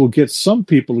least we'll get some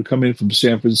people to come in from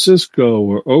San Francisco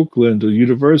or Oakland or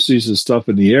universities and stuff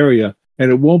in the area. And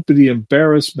it won't be the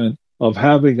embarrassment of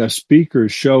having a speaker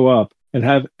show up and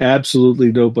have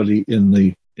absolutely nobody in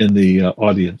the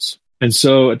audience. And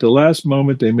so at the last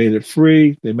moment, they made it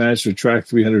free. They managed to attract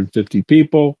 350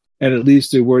 people, and at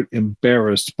least they weren't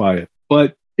embarrassed by it.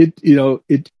 But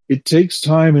it takes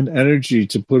time and energy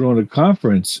to put on a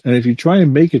conference. And if you try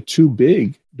and make it too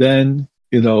big, then,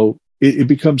 it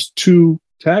becomes too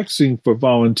taxing for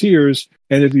volunteers.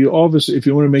 And if you want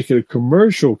to make it a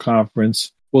commercial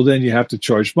conference, well, then you have to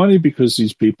charge money because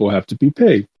these people have to be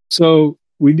paid. So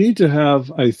we need to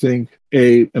have, I think,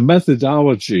 a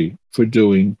methodology for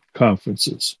doing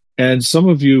conferences. And some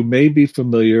of you may be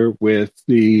familiar with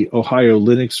the Ohio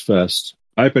Linux Fest.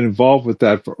 I've been involved with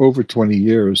that for over 20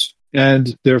 years.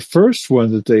 And their first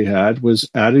one that they had was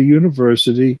at a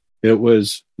university. It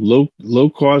was low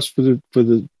cost for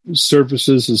the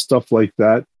services and stuff like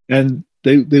that. And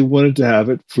they wanted to have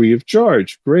it free of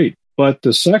charge. Great. But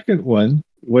the second one,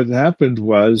 what happened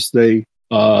was they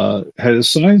had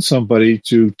assigned somebody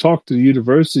to talk to the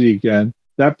university again.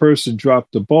 That person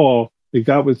dropped the ball. It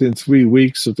got within 3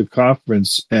 weeks of the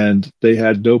conference, and they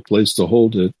had no place to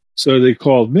hold it. So they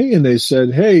called me and they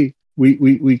said, hey,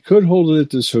 we could hold it at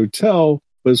this hotel,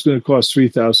 but it's going to cost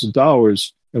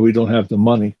 $3,000, and we don't have the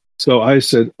money. So I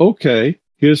said, okay,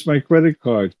 here's my credit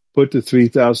card. Put the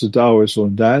 $3,000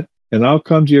 on that, and I'll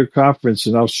come to your conference,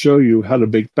 and I'll show you how to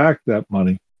make back that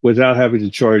money without having to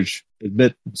charge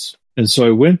admittance. And so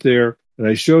I went there, and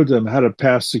I showed them how to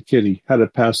pass the kitty, how to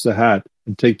pass the hat,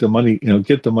 and take the money,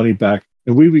 get the money back.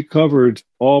 And we recovered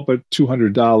all but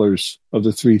 $200 of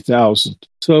the $3,000.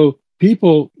 So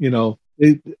people,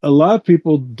 a lot of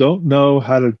people don't know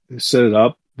how to set it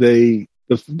up. They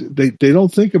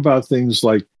don't think about things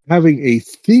like having a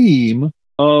theme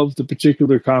of the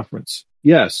particular conference.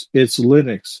 Yes, it's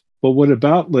Linux, but what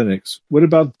about Linux? What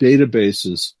about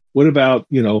databases? What about,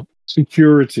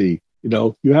 security?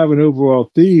 You have an overall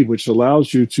theme which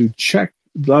allows you to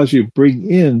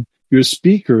bring in your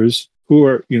speakers who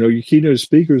are, your keynote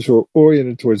speakers who are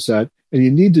oriented towards that. And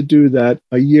you need to do that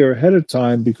a year ahead of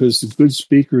time because the good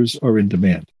speakers are in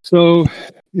demand. So,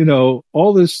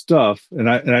 all this stuff, and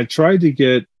I tried to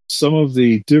get some of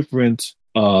the different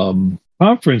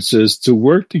conferences to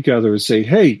work together and say,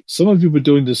 hey, some of you have been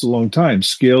doing this a long time.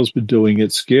 Scale's been doing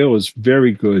it. Scale is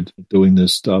very good at doing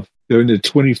this stuff. They're in their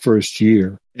 21st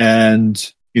year,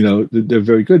 and, they're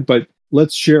very good. But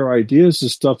let's share ideas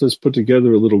and stuff. Let's put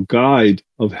together a little guide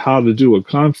of how to do a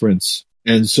conference.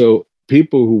 And so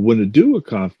people who want to do a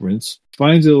conference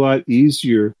find it a lot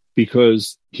easier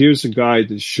because here's a guide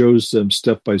that shows them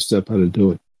step by step how to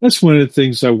do it. That's one of the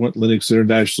things I want Linux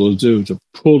International to do, to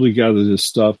pull together this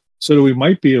stuff so that we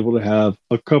might be able to have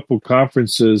a couple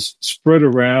conferences spread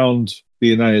around the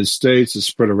United States and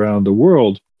spread around the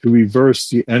world to reverse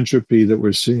the entropy that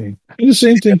we're seeing. And the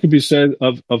same thing could be said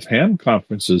of ham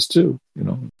conferences too,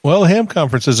 Well, ham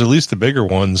conferences, at least the bigger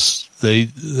ones,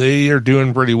 they are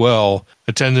doing pretty well.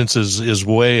 Attendance is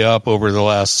way up over the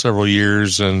last several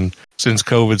years, and since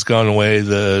COVID's gone away,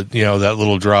 that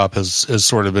little drop has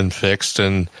sort of been fixed.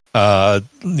 And the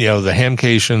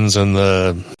Hamcations and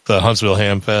the Huntsville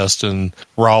Ham Fest and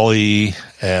Raleigh,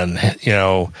 and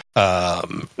I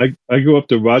go up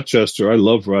to Rochester. I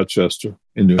love Rochester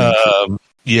in New Hampshire.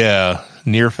 Nearfest. Yeah,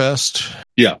 Nearfest.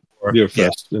 Yeah.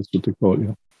 That's what they call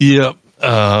it. Yeah.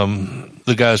 Yep.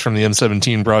 The guys from the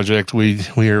M17 project, we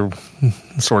are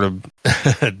sort of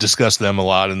discuss them a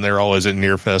lot, and they're always at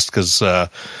Nearfest because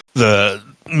the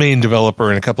main developer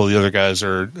and a couple of the other guys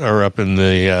are up in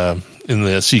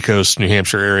the Seacoast, New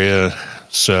Hampshire area.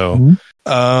 So,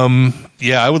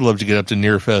 I would love to get up to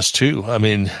Nearfest too. I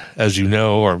mean, as you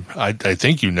know, or I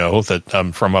think that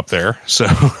I'm from up there. So,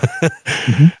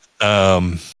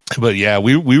 but yeah,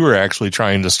 we were actually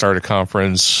trying to start a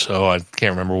conference. I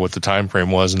can't remember what the time frame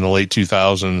was, in the late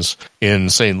 2000s in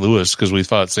St. Louis, because we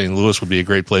thought St. Louis would be a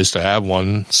great place to have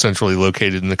one, centrally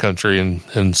located in the country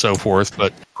and so forth.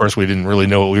 But of course, we didn't really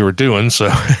know what we were doing. So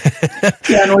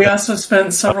yeah, and we also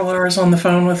spent several hours on the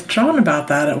phone with John about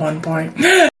that at one point.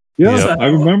 Yeah, so. I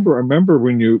remember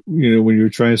when you were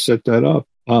trying to set that up.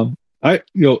 At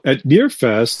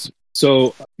Nearfest.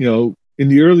 So in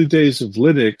the early days of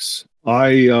Linux,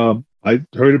 I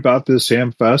heard about this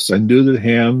Ham Fest. I knew that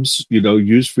hams,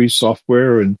 use free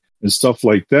software and stuff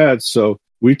like that. So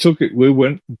we took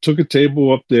a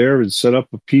table up there and set up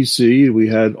a PC. We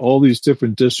had all these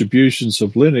different distributions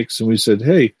of Linux, and we said,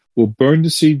 hey, we'll burn the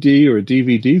CD or a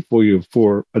DVD for you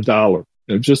for $1,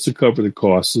 just to cover the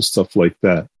costs and stuff like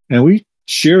that. And we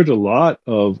shared a lot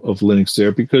of Linux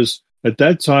there because at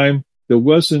that time there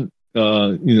wasn't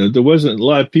there wasn't a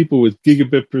lot of people with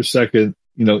gigabit per second,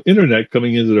 internet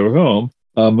coming into their home.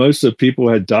 Most of the people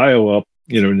had dial-up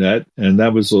internet, and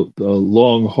that was a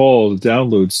long haul to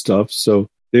download stuff. So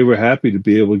they were happy to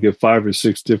be able to get 5 or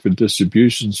 6 different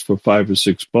distributions for $5 or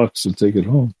 $6 and take it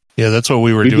home. Yeah, that's what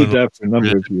we were doing. We did that for a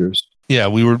number of years. Yeah,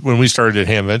 when we started at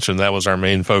Hamvention, that was our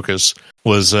main focus,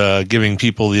 was giving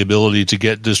people the ability to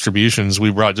get distributions.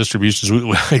 We brought distributions.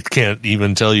 I can't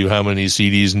even tell you how many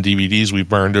CDs and DVDs we've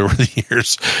burned over the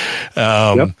years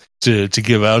to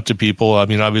give out to people. I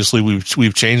mean, obviously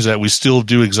we've changed that. We still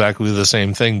do exactly the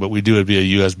same thing, but we do it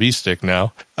via USB stick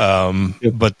now.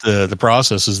 But the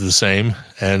process is the same,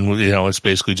 and it's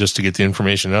basically just to get the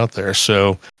information out there.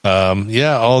 So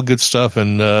all good stuff,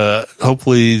 and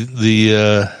hopefully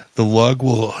the lug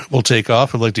will take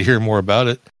off. I'd like to hear more about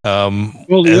it.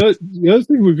 The other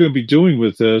thing we're going to be doing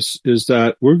with this is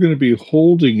that we're going to be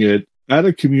holding it at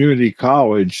a community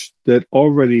college that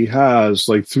already has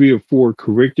like 3 or 4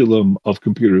 curriculum of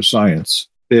computer science.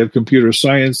 They have computer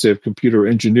science, they have computer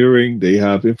engineering, they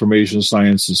have information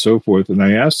science and so forth. And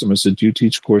I asked them, I said, do you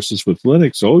teach courses with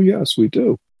Linux? Oh, yes, we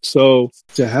do. So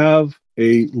to have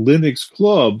a Linux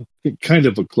club, kind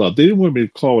of a club, they didn't want me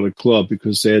to call it a club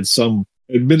because they had some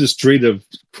administrative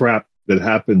crap that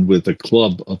happened with a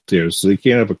club up there. So they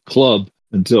can't have a club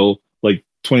until like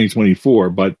 2024.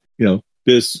 But,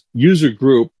 this user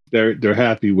group they're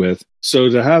happy with. So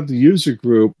to have the user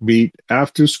group meet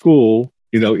after school,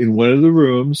 in one of the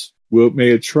rooms, may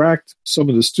attract some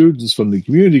of the students from the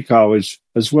community college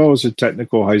as well as a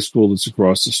technical high school that's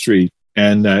across the street.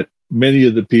 And that many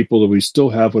of the people that we still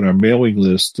have on our mailing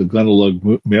list, the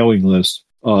Gunalug mailing list,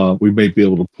 we may be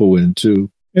able to pull in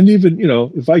too. And even,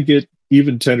 if I get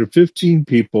even 10 or 15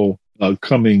 people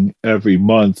coming every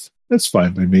month, that's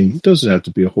fine by me. It doesn't have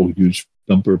to be a whole huge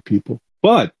number of people.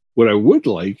 But what I would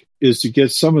like is to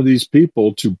get some of these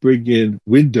people to bring in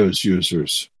Windows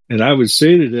users. And I would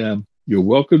say to them, you're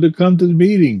welcome to come to the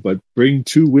meeting, but bring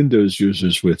 2 Windows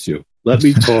users with you. Let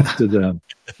me talk to them.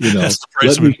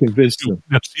 Let me convince them.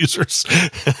 Users.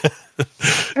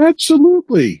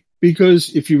 Absolutely.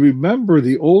 Because if you remember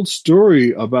the old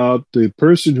story about the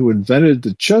person who invented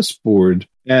the chessboard,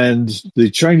 and the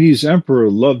Chinese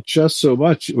emperor loved chess so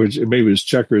much, or maybe it was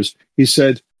checkers, he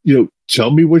said,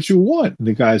 tell me what you want. And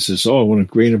the guy says, I want 1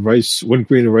 grain of rice in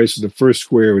the first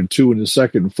square, and 2 in the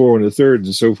second, and 4 in the third,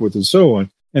 and so forth and so on.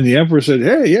 And the emperor said,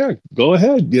 hey, yeah, go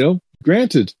ahead,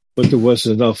 granted. But there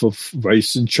wasn't enough of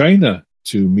rice in China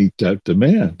to meet that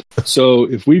demand. So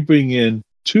if we bring in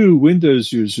 2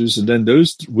 Windows users, and then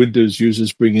those Windows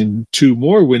users bring in 2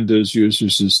 more Windows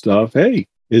users and stuff, hey,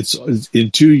 it's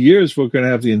in 2 years, we're going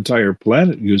to have the entire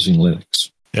planet using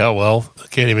Linux. Yeah, well, I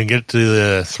can't even get to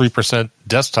the 3%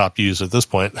 desktop use at this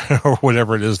point, or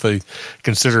whatever it is they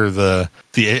consider the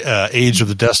age of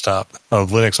the desktop,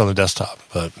 of Linux on the desktop.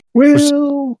 But we're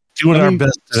doing our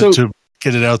best to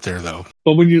get it out there, though.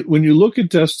 Well, when you look at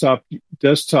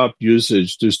desktop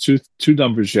usage, there's two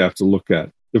numbers you have to look at.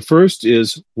 The first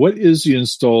is, what is the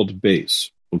installed base?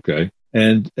 Okay,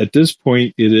 and at this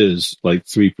point, it is like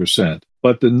 3%.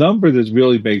 But the number that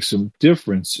really makes a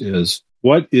difference is,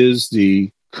 what is the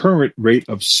current rate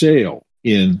of sale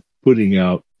in putting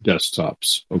out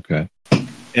desktops? Okay.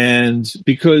 And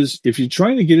because if you're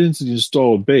trying to get into the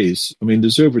installed base,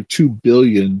 there's over 2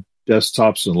 billion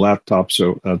desktops and laptops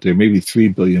out there, maybe 3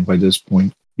 billion by this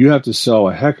point. You have to sell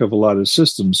a heck of a lot of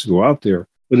systems to go out there.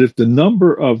 But if the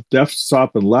number of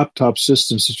desktop and laptop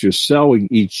systems that you're selling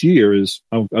each year is,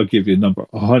 I'll give you a number,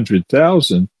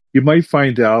 100,000, you might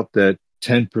find out that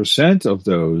 10% of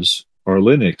those are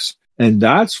Linux. And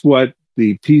that's what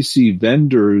the PC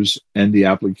vendors and the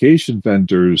application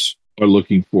vendors are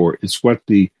looking for. It's what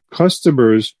the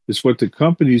customers, it's what the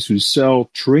companies who sell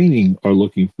training are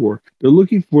looking for. They're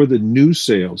looking for the new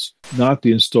sales, not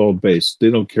the installed base.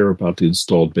 They don't care about the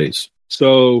installed base.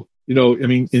 So,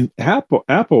 in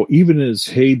Apple, even in its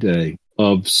heyday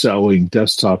of selling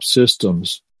desktop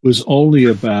systems, was only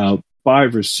about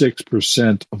 5 or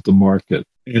 6% of the market.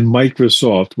 And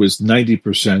Microsoft was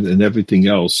 90%, and everything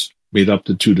else made up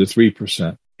to 2 to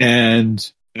 3%.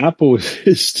 And Apple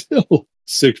is still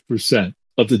 6%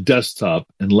 of the desktop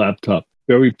and laptop.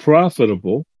 Very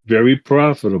profitable.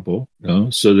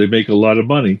 So they make a lot of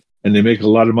money, and they make a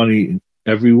lot of money in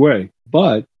every way.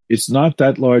 But it's not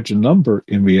that large a number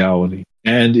in reality.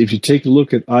 And if you take a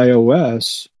look at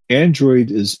iOS,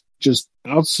 Android is just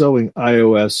outselling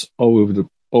iOS all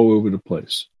over the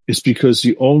place. It's because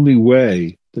the only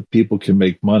way that people can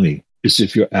make money is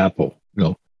if you're Apple.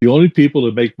 The only people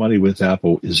that make money with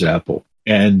Apple is Apple.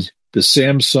 And the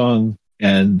Samsung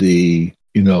and the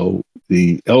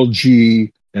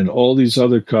LG and all these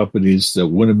other companies that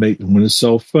want to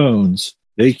sell phones,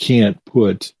 they can't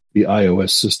put the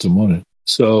iOS system on it.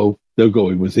 So they're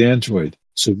going with Android.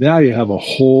 So now you have a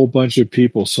whole bunch of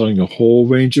people selling a whole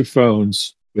range of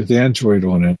phones with Android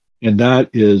on it. And that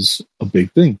is a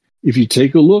big thing. If you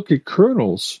take a look at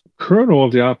kernel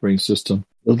of the operating system,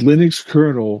 the Linux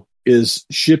kernel is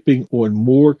shipping on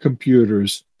more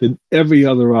computers than every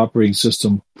other operating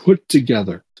system put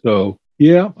together. So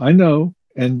yeah, I know.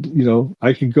 And,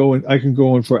 I can go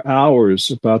on for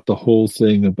hours about the whole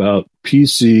thing about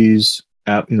PCs,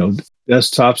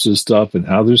 desktops and stuff and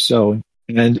how they're selling.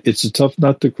 And it's a tough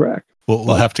nut to crack.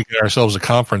 We'll have to get ourselves a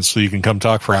conference so you can come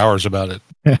talk for hours about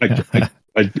it.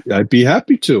 I'd be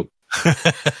happy to.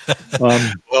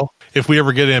 Well, if we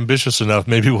ever get ambitious enough,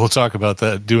 maybe we'll talk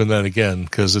about doing that again,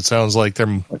 because it sounds like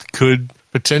there could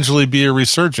potentially be a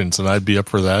resurgence, and I'd be up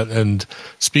for that. And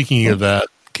speaking of that,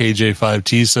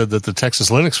 KJ5T said that the Texas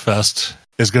Linux Fest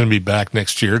is going to be back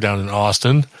next year down in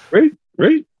Austin.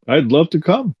 Great. I'd love to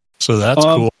come. So that's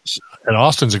cool. And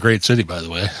Austin's a great city, by the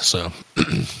way. So,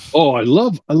 I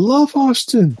love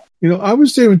Austin. I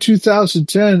was there in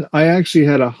 2010. I actually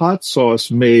had a hot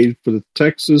sauce made for the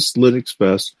Texas Linux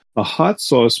Fest. A hot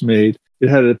sauce made. It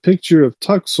had a picture of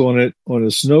Tux on it on a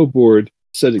snowboard. It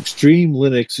said Extreme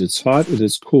Linux. It's hot and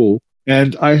it's cool.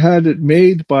 And I had it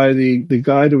made by the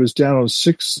guy that was down on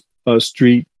 6th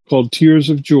Street called Tears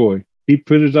of Joy. He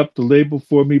printed up the label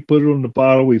for me, put it on the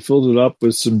bottle. We filled it up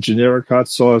with some generic hot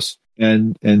sauce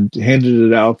and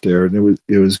handed it out there. And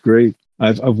it was great.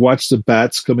 I've watched the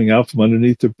bats coming out from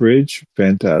underneath the bridge.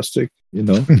 Fantastic.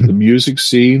 The music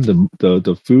scene,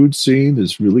 the food scene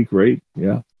is really great.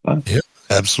 Yeah. Yeah,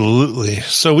 absolutely.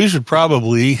 So we should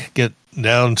probably get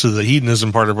down to the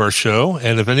hedonism part of our show.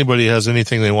 And if anybody has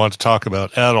anything they want to talk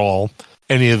about at all,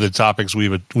 any of the topics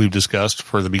we've discussed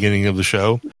for the beginning of the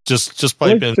show, just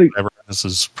pipe in whatever. This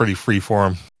is pretty free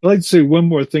form. I'd like to say one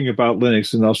more thing about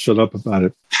Linux, and I'll shut up about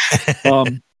it.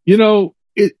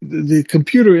 The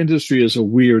computer industry is a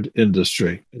weird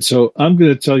industry. So I'm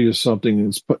going to tell you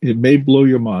something. It may blow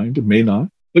your mind. It may not.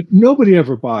 But nobody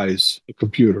ever buys a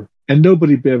computer, and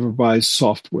nobody ever buys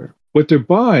software. What they're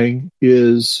buying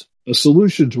is a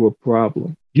solution to a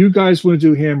problem. You guys want to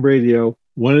do ham radio.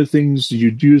 One of the things you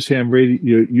use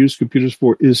use computers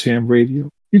for is ham radio.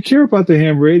 You care about the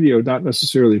ham radio, not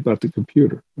necessarily about the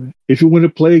computer. Right? If you want to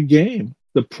play a game,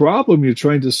 the problem you're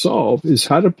trying to solve is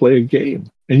how to play a game.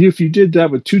 And if you did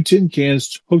that with 2 tin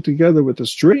cans hooked together with a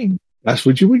string, that's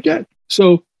what you would get.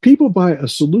 So people buy a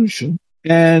solution.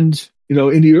 And,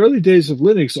 in the early days of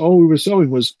Linux, all we were selling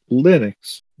was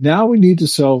Linux. Now we need to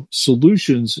sell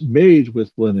solutions made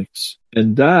with Linux.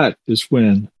 And that is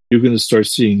when you're going to start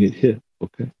seeing it hit.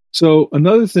 Okay. So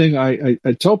another thing I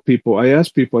tell people, I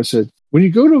ask people, I said, when you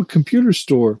go to a computer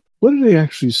store, what are they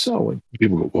actually selling?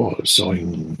 People go, they're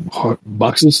selling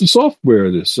boxes of software.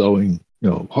 They're selling,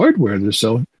 hardware. They're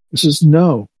selling. I says,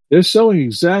 no, they're selling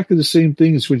exactly the same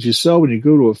things when you sell when you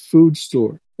go to a food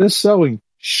store. They're selling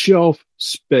shelf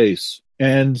space.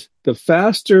 And the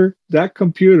faster that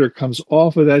computer comes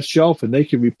off of that shelf and they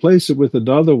can replace it with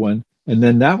another one, and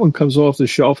then that one comes off the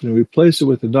shelf and replace it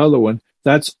with another one,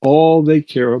 that's all they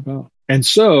care about. And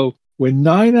so when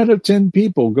 9 out of 10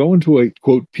 people go into a,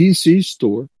 quote, PC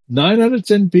store, 9 out of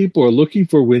 10 people are looking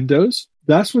for Windows.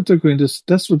 That's what they're going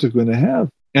to have.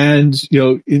 And,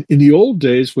 in the old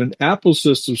days when Apple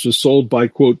systems were sold by,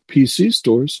 quote, PC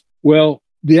stores, well,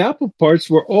 the Apple parts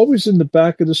were always in the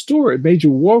back of the store. It made you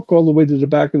walk all the way to the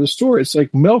back of the store. It's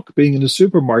like milk being in the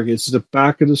supermarket. It's the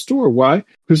back of the store. Why?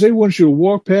 Because they want you to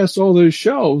walk past all those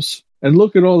shelves and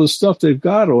look at all the stuff they've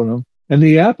got on them. And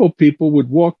the Apple people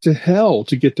would walk to hell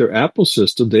to get their Apple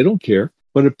system. They don't care.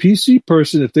 But a PC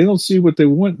person, if they don't see what they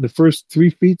want in the first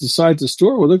 3 feet inside the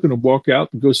store, well, they're going to walk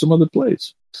out and go some other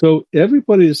place. So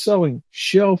everybody is selling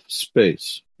shelf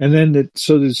space. And then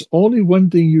so there's only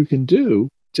one thing you can do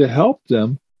to help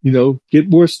them, get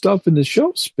more stuff in the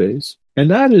shelf space.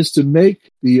 And that is to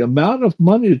make the amount of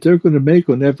money that they're going to make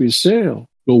on every sale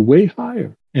go way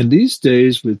higher. And these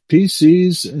days with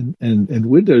PCs and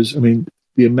Windows,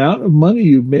 the amount of money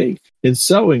you make in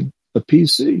selling a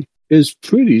PC is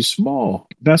pretty small.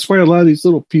 That's why a lot of these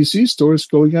little PC stores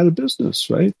are going out of business,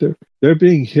 right? They're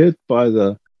being hit by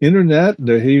the internet, and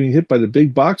they're being hit by the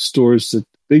big box stores. The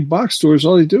big box stores,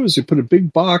 all they do is they put a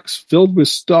big box filled with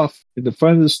stuff in the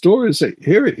front of the store and say,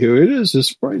 here it is,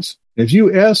 this price. If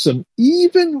you ask them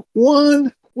even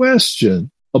one question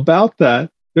about that,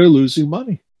 they're losing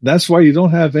money. That's why you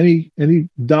don't have any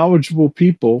knowledgeable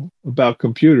people about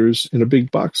computers in a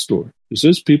big box store. Because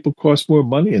those people cost more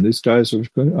money, and these guys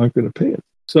aren't going to pay it.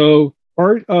 So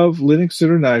part of Linux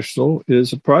International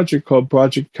is a project called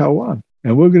Project Kawan.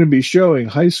 And we're going to be showing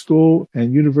high school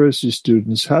and university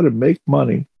students how to make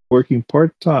money working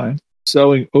part-time,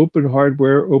 selling open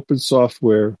hardware, open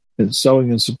software, and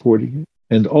selling and supporting it.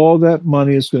 And all that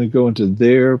money is going to go into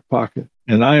their pocket.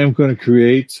 And I am going to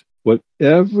create what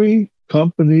every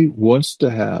company wants to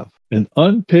have, an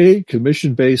unpaid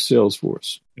commission-based sales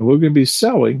force. And we're going to be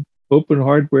selling open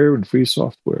hardware and free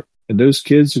software. And those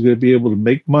kids are going to be able to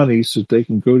make money so they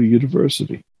can go to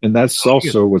university. And that's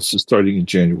also what's starting in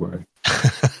January.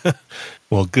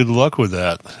 Well, good luck with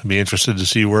that. I'd be interested to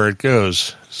see where it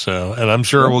goes. So, and I'm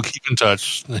sure we'll keep in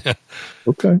touch.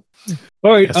 Okay.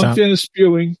 All right. I'm finished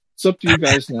spewing. It's up to you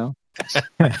guys now.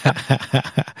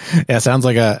 Yeah, sounds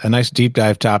like a nice deep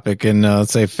dive topic in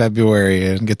let's say February,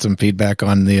 and get some feedback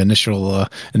on the initial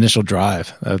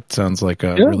drive. That sounds like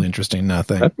a really interesting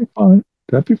thing. That'd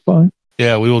be fine.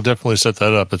 Yeah, we will definitely set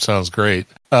that up. It sounds great.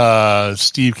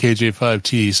 Steve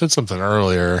KJ5T said something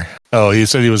earlier. Oh, he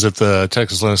said he was at the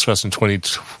Texas Linux Fest in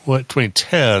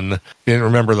 2010. He didn't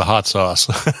remember the hot sauce.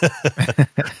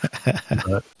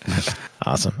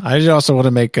 Awesome. I also want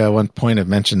to make one point of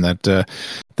mention that the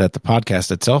podcast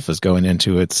itself is going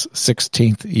into its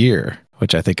 16th year,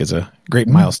 which I think is a great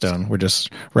milestone. We're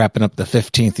just wrapping up the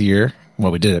 15th year.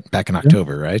 Well, we did it back in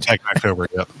October, right? Back in October,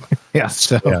 yep. Yeah,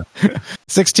 so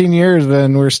 16 years,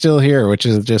 and we're still here, which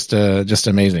is just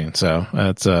amazing. So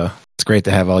it's great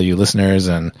to have all you listeners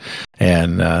and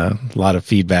a lot of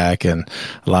feedback and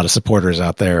a lot of supporters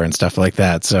out there and stuff like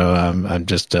that. So I'm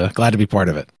just glad to be part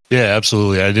of it. Yeah,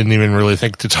 absolutely. I didn't even really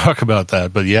think to talk about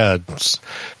that, but yeah,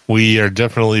 we are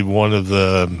definitely one of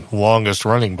the longest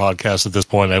running podcasts at this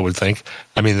point, I would think.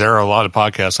 I mean, there are a lot of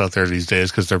podcasts out there these days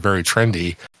because they're very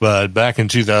trendy, but back in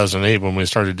 2008 when we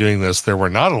started doing this, there were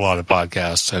not a lot of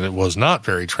podcasts and it was not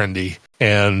very trendy.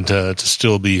 And to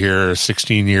still be here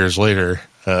 16 years later,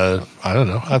 I don't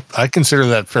know. I consider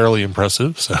that fairly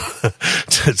impressive. So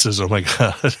it says, oh my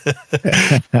God.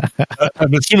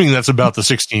 I'm assuming that's about the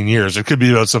 16 years. It could be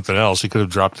about something else. He could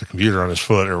have dropped the computer on his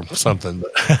foot or something.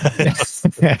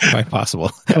 Quite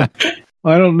possible.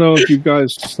 I don't know if you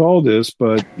guys saw this,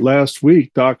 but last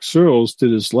week, Doc Searles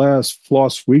did his last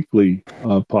Floss Weekly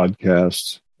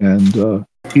podcast. And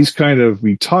he's kind of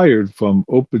retired from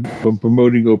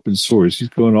promoting open source. He's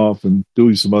going off and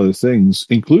doing some other things,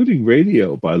 including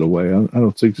radio, by the way. I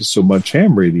don't think there's so much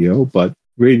ham radio, but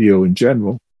radio in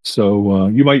general. So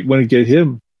you might want to get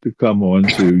him to come on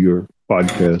to your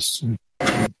podcast.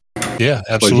 Yeah,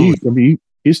 absolutely.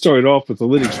 He started off with the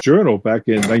Linux Journal back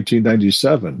in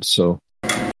 1997. So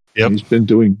he's been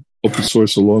doing open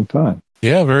source a long time.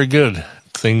 Yeah, very good.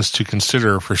 Things to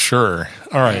consider for sure.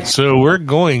 All right, so we're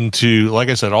going to, like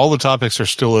I said, all the topics are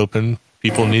still open.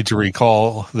 People need to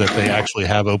recall that they actually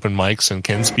have open mics and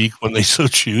can speak when they so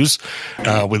choose.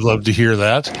 We'd love to hear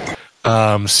that.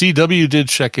 CW did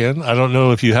check in. I don't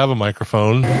know if you have a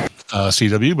microphone,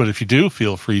 CW, but if you do,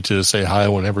 feel free to say hi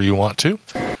whenever you want to.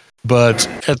 But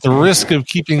at the risk of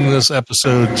keeping this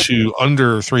episode to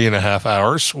under 3.5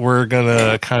 hours, we're going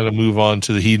to kind of move on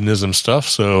to the hedonism stuff.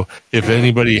 So if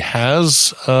anybody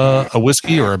has a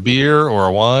whiskey or a beer or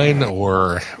a wine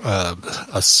or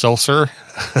a seltzer,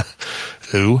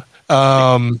 feel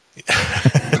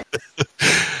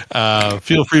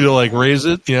free to raise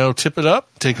it, tip it up,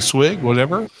 take a swig,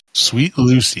 whatever. Sweet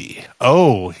Lucy.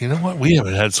 Oh, you know what? We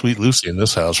haven't had Sweet Lucy in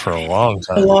this house for a long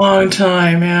time. A long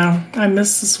time, yeah. I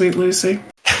miss the Sweet Lucy.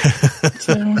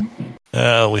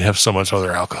 We have so much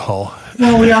other alcohol.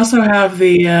 Well, we also have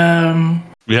the...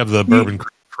 we have the bourbon cream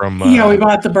from... we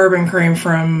bought the bourbon cream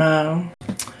from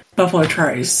Buffalo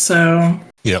Trace, so...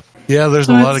 Yep. Yeah, there's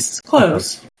a lot of... It's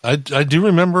close. I do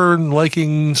remember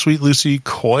liking Sweet Lucy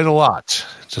quite a lot.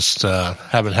 Just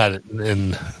haven't had it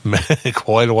in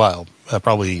quite a while.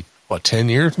 Probably, 10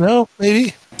 years now,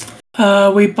 maybe?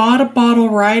 We bought a bottle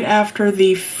right after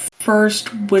the first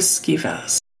Whiskey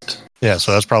Fest. Yeah,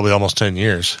 so that's probably almost 10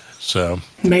 years. So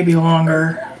maybe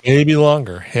longer.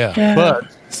 Yeah.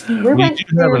 But we went to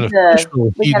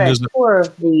we had a tour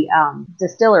of the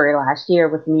distillery last year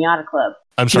with the Miata Club.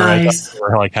 I'm sorry, nice. I thought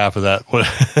we were half of that.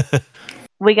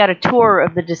 We got a tour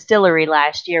of the distillery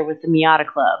last year with the Miata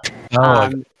Club.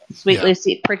 Sweet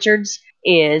Lucy Pritchard's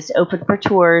is open for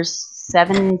tours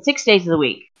 6 days of the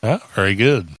week. Oh, very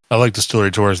good. I like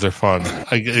distillery tours. They're fun.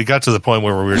 It got to the point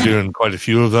where we were doing quite a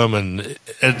few of them, and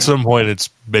at some point it's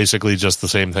basically just the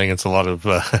same thing. It's a lot of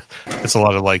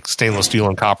stainless steel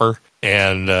and copper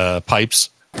and pipes.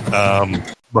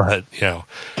 But to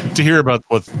hear about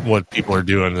what people are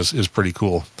doing is pretty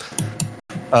cool.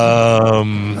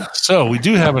 So we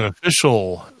do have an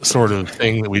official sort of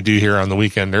thing that we do here on the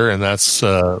Weekender, and that's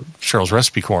Cheryl's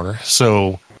Recipe Corner.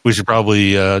 So we should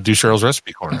probably do Cheryl's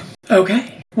Recipe Corner.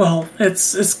 Okay. Well,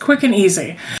 it's quick and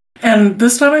easy. And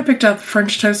this time I picked out the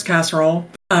French toast casserole.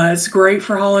 It's great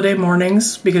for holiday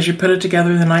mornings because you put it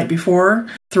together the night before,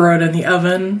 throw it in the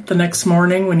oven the next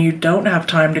morning when you don't have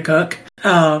time to cook,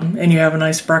 and you have a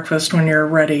nice breakfast when you're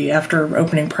ready after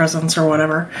opening presents or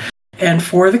whatever. And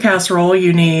for the casserole,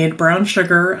 you need brown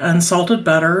sugar, unsalted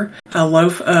butter, a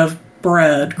loaf of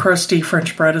bread. Crusty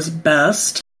French bread is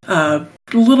best. A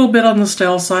little bit on the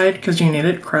stale side because you need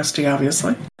it crusty,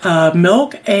 obviously.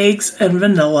 Milk, eggs, and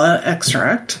vanilla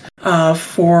extract.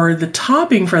 For the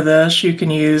topping for this, you can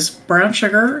use brown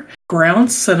sugar,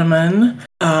 ground cinnamon,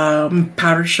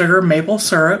 powdered sugar, maple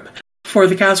syrup. For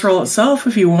the casserole itself,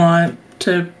 if you want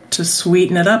to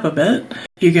sweeten it up a bit,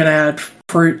 you can add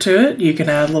fruit to it. You can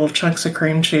add little chunks of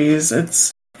cream cheese.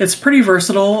 It's pretty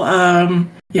versatile.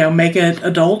 Make it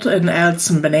adult and add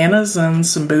some bananas and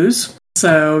some booze.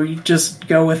 So you just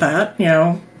go with that.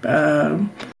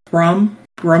 Rum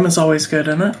is always good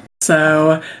in it.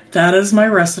 So that is my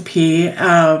recipe.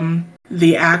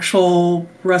 The actual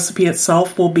recipe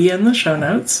itself will be in the show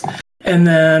notes. And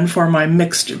then for my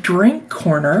mixed drink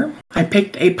corner, I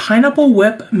picked a pineapple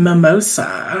whip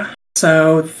mimosa.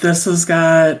 So this has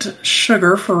got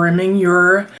sugar for rimming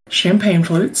your champagne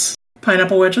flutes,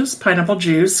 pineapple wedges, pineapple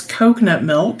juice, coconut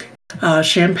milk,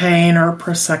 champagne or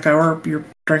Prosecco or your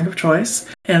drink of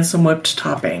choice, and some whipped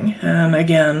topping. And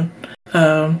again,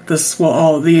 this will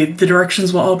all the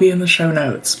directions will all be in the show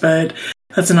notes. But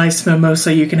that's a nice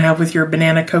mimosa you can have with your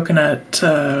banana coconut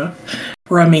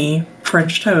rummy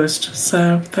French toast.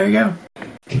 So there you go.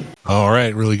 All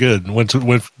right, really good. Went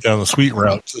down the sweet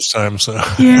route this time. So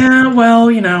yeah, well,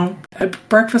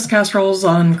 breakfast casseroles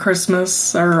on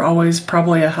Christmas are always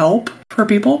probably a help for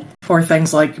people for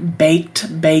things like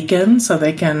baked bacon, so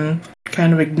they can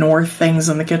kind of ignore things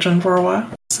in the kitchen for a while.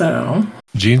 So,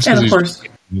 Gene says, and of course,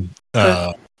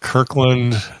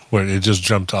 Kirkland. Where it just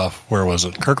jumped off. Where was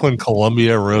it? Kirkland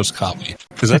Columbia roast coffee.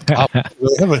 Is that they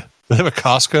have a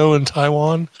Costco in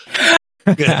Taiwan?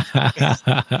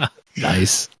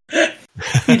 Nice.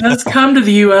 He does come to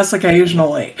the U.S.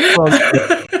 occasionally.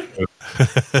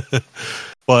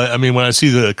 Well, I mean, when I see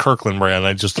the Kirkland brand,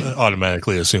 I just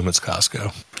automatically assume it's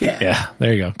Costco. Yeah,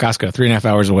 there you go. Costco, 3.5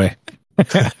 hours away.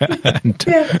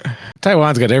 Yeah.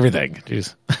 Taiwan's got everything.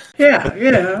 Jeez.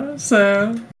 Yeah.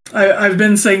 So I've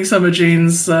been seeing some of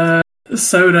Gene's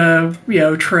soda,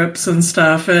 trips and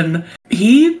stuff, and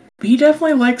he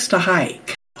definitely likes to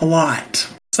hike a lot.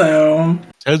 So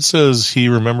Ted says he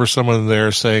remembers someone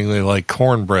there saying they like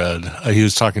cornbread. He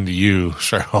was talking to you,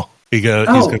 Cheryl. He's going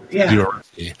to do a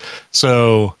recipe.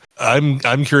 So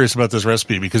I'm curious about this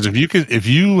recipe because if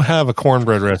you have a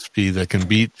cornbread recipe that can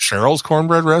beat Cheryl's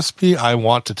cornbread recipe, I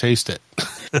want to taste it.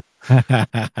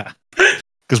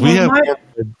 Because we have cornbread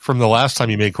from the last time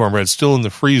you made cornbread still in the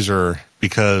freezer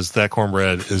because that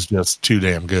cornbread is just too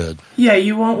damn good. Yeah,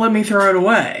 you won't let me throw it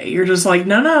away. You're just like,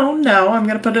 no, I'm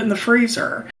going to put it in the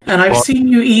freezer. And I've seen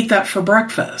you eat that for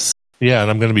breakfast. Yeah, and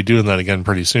I'm going to be doing that again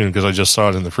pretty soon because I just saw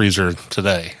it in the freezer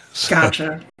today. So.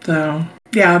 Gotcha. So,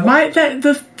 yeah,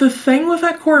 the thing with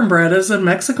that cornbread is a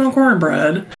Mexican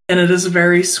cornbread, and it is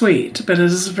very sweet, but it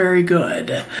is very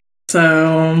good.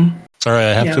 So... Sorry,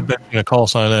 I have to mention a call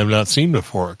sign I have not seen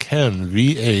before. Ken,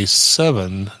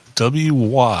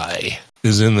 VA7WY,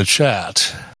 is in the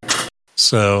chat.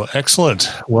 So, excellent.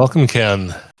 Welcome,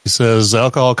 Ken. He says,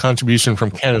 alcohol contribution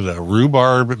from Canada,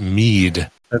 rhubarb mead.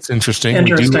 That's interesting.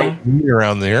 We do have mead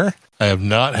around there. I have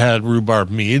not had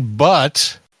rhubarb mead,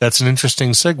 but that's an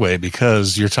interesting segue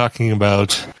because you're talking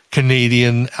about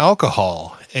Canadian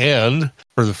alcohol. And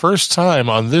for the first time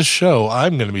on this show,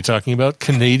 I'm going to be talking about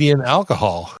Canadian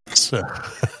alcohol. So,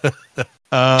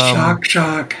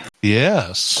 shock.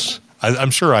 Yes.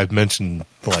 I'm sure I've mentioned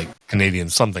like Canadian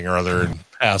something or other in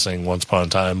passing once upon a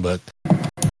time, but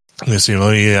let's see.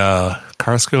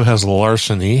 Costco has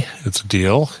larceny. It's a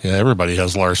deal. Yeah, everybody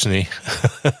has larceny.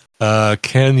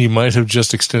 Ken, you might have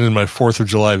just extended my 4th of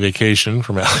July vacation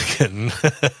from Allegan.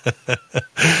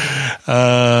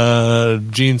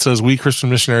 Gene says, we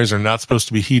Christian missionaries are not supposed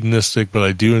to be hedonistic, but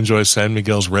I do enjoy San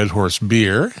Miguel's Red Horse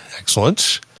beer.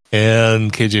 Excellent.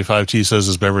 And KJ5T says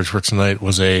his beverage for tonight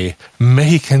was a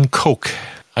Mexican Coke.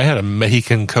 I had a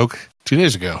Mexican Coke 2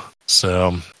 days ago.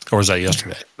 So, or was that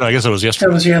yesterday? No, I guess it was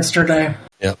yesterday. It was yesterday.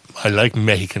 Yep. I like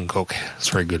Mexican Coke. It's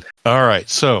very good. All right.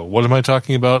 So what am I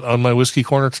talking about on my whiskey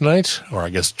corner tonight? Or I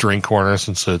guess drink corner,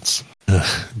 since it's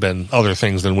been other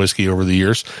things than whiskey over the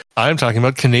years. I'm talking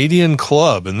about Canadian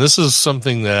Club. And this is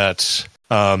something that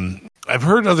I've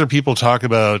heard other people talk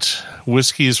about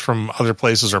whiskeys from other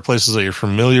places or places that you're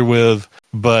familiar with,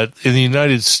 but in the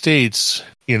United States,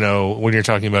 when you're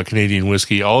talking about Canadian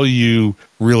whiskey, all you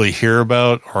really hear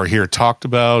about or hear talked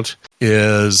about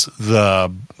is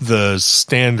the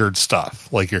standard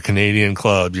stuff, like your Canadian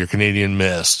Club, your Canadian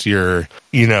Mist, your,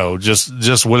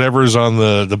 just whatever's on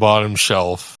the bottom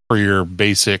shelf for your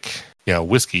basic,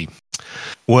 whiskey.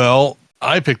 Well,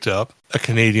 I picked up a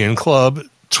Canadian Club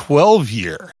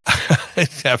 12-year. I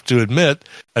have to admit,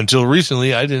 until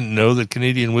recently, I didn't know that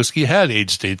Canadian whiskey had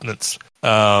age statements.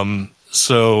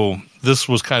 So this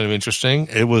was kind of interesting.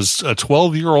 It was a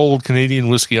 12-year-old Canadian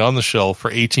whiskey on the shelf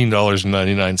for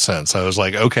 $18.99. I was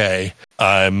like, okay,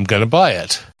 I'm going to buy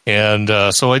it. And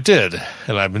so I did,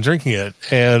 and I've been drinking it.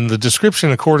 And the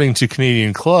description, according to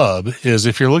Canadian Club, is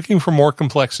if you're looking for more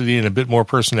complexity and a bit more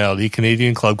personality,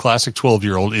 Canadian Club Classic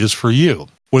 12-year-old is for you.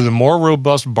 With a more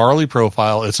robust barley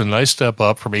profile, it's a nice step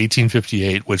up from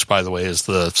 1858, which, by the way, is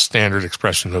the standard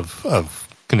expression of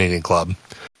Canadian Club,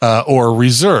 or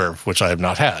Reserve, which I have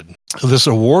not had. This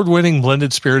award-winning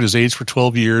blended spirit is aged for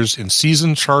 12 years in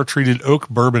seasoned char-treated oak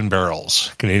bourbon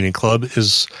barrels. Canadian Club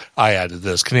is a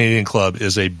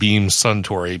Beam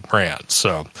Suntory brand,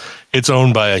 so it's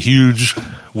owned by a huge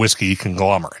whiskey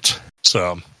conglomerate.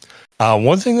 So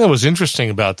one thing that was interesting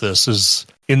about this is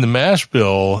in the mash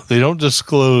bill, they don't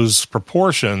disclose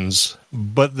proportions,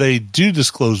 but they do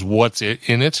disclose what's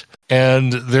in it.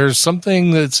 And there's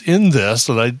something that's in this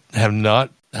that I have not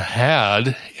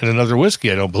had in another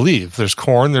whiskey, I don't believe. There's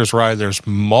corn, there's rye, there's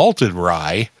malted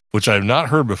rye, which I've not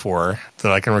heard before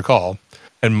that I can recall,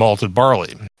 and malted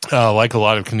barley. Like a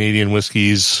lot of Canadian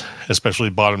whiskeys, especially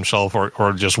bottom shelf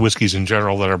or just whiskeys in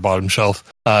general that are bottom shelf,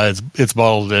 it's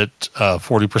bottled at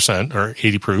 40% or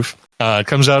 80 proof. It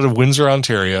comes out of Windsor,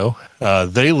 Ontario.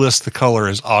 They list the color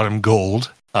as autumn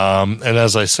gold. And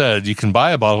as I said, you can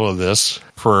buy a bottle of this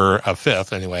for a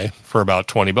fifth anyway, for about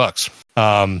 $20.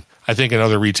 I think in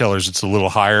other retailers it's a little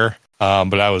higher,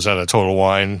 but I was at a Total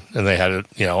Wine and they had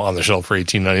it, on the shelf for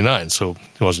 $18.99, so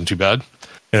it wasn't too bad.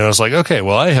 And I was like, okay,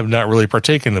 well, I have not really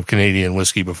partaken of Canadian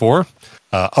whiskey before,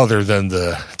 other than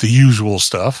the usual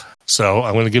stuff. So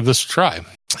I'm going to give this a try.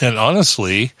 And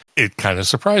honestly, it kind of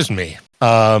surprised me.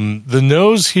 The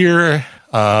nose here,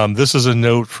 this is a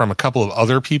note from a couple of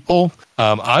other people.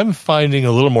 I'm finding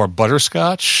a little more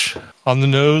butterscotch on the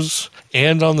nose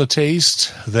and on the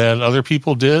taste than other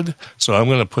people did. So I'm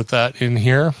going to put that in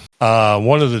here.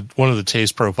 One of the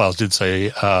taste profiles did say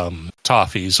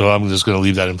toffee, so I'm just going to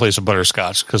leave that in place of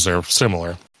butterscotch because they're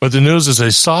similar. But the nose is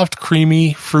a soft,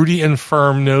 creamy, fruity, and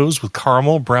firm nose with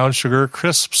caramel, brown sugar,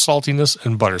 crisp saltiness,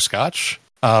 and butterscotch.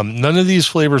 None of these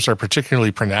flavors are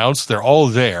particularly pronounced. They're all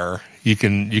there. You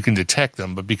can detect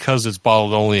them, but because it's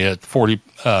bottled only at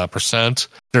 40%,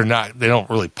 they don't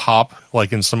really pop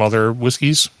like in some other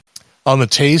whiskeys. On the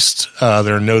taste,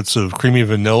 there are notes of creamy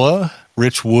vanilla,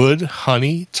 rich wood,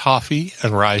 honey, toffee,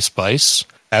 and rye spice.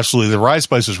 Absolutely, the rye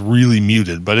spice is really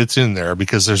muted, but it's in there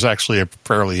because there's actually a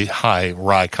fairly high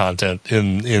rye content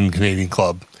in Canadian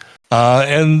Club.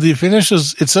 And the finish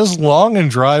it says long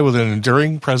and dry with an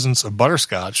enduring presence of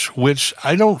butterscotch, which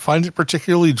I don't find it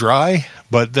particularly dry,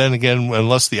 but then again,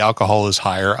 unless the alcohol is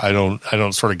higher, I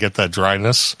don't sort of get that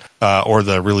dryness, or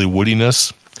the really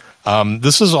woodiness.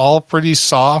 This is all pretty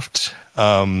soft.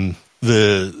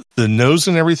 The nose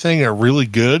and everything are really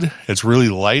good. It's really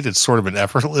light. It's sort of an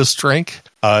effortless drink.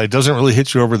 It doesn't really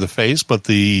hit you over the face, but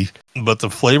the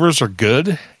flavors are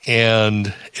good,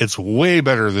 and it's way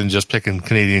better than just picking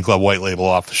Canadian Club White Label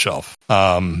off the shelf.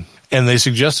 And they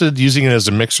suggested using it as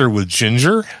a mixer with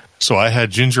ginger. So I had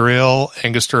ginger ale,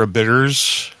 Angostura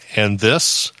bitters, and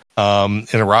this in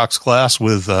a rocks glass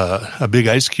with a big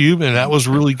ice cube, and that was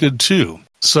really good too.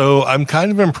 So I'm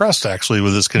kind of impressed actually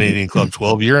with this Canadian Club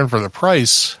 12-year, and for the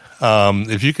price,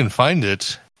 if you can find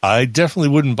it, I definitely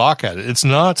wouldn't balk at it. It's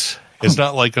not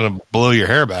like going to blow your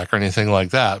hair back or anything like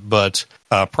that, but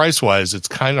price-wise, it's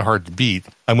kind of hard to beat.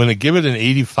 I'm going to give it an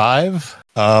 85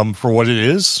 for what it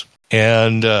is,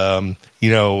 and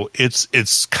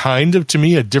it's kind of, to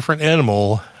me, a different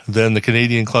animal than the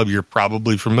Canadian Club you're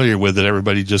probably familiar with that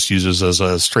everybody just uses as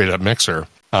a straight-up mixer.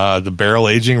 The barrel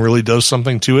aging really does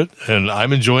something to it, and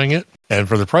I'm enjoying it. And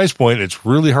for the price point, it's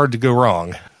really hard to go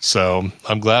wrong. So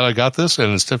I'm glad I got this,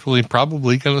 and it's definitely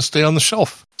probably going to stay on the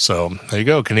shelf. So there you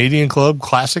go, Canadian Club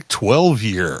Classic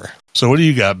 12-year. So what do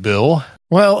you got, Bill?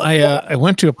 Well, I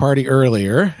went to a party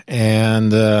earlier,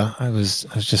 and I was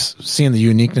just seeing the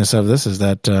uniqueness of this is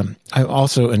that I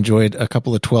also enjoyed a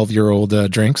couple of 12-year-old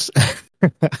drinks. They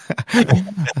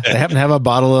happen to have a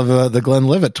bottle of the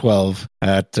Glenlivet 12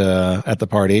 at the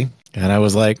party, and I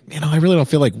was like, I really don't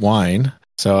feel like wine,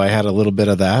 So I had a little bit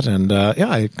of that, and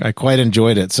I quite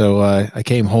enjoyed it. So I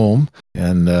came home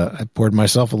and I poured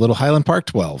myself a little Highland Park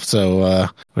 12. So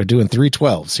we're doing 3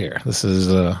 12s here. This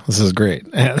is great.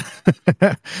 And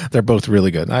they're both really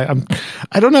good.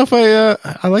 I don't know if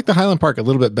I like the Highland Park a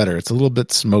little bit better. It's a little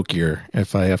bit smokier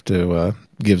if I have to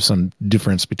give some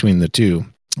difference between the two.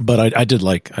 But I did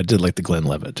like the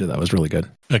Glenlivet too. That was really good.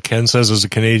 Ken says, as a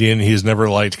Canadian, he's never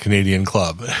liked Canadian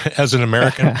Club. As an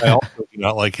American, I also do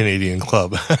not like Canadian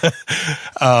Club. But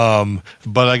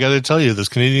I got to tell you, this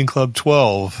Canadian Club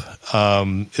 12,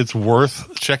 it's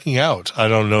worth checking out. I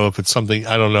don't know if it's something.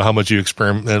 I don't know how much you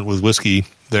experiment with whiskey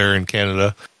there in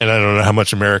Canada, and I don't know how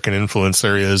much American influence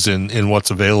there is in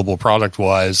what's available product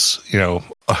wise,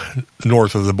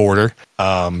 north of the border.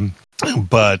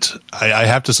 But I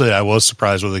have to say I was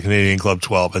surprised with the Canadian Club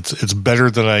 12. It's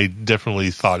better than I definitely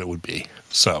thought it would be.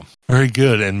 So very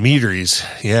good. And meaderies.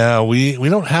 Yeah, we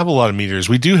don't have a lot of meaderies.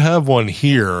 We do have one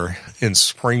here in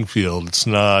Springfield.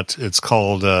 It's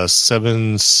called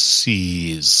Seven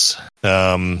Seas.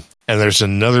 And there's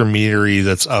another meadery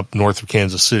that's up north of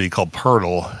Kansas City called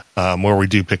Pirtle, where we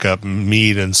do pick up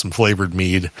mead and some flavored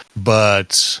mead.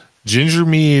 But ginger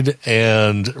mead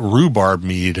and rhubarb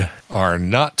mead are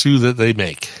not two that they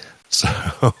make.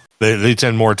 So they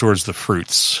tend more towards the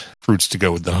fruits to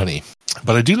go with the honey.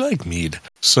 But I do like mead.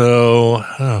 So,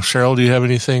 Cheryl, do you have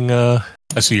anything? I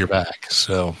see you're back.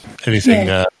 So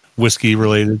anything whiskey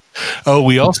related? Oh,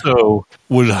 we also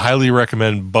would highly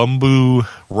recommend Bumbu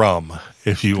rum.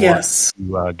 If you want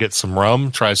to get some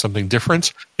rum, try something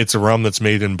different. It's a rum that's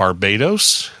made in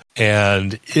Barbados,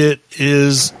 and it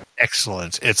is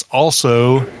excellent. It's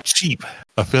also cheap.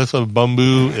 A fifth of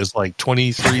Bumbu is like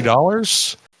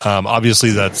 $23.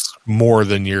 Obviously, that's more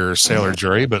than your Sailor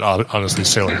Jerry, but honestly,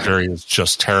 Sailor Jerry is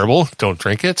just terrible. Don't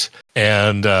drink it.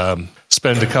 And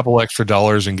spend a couple extra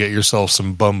dollars and get yourself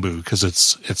some Bumbu because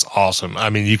it's awesome.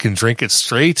 I mean, you can drink it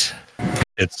straight.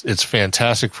 It's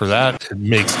fantastic for that. It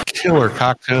makes killer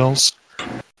cocktails.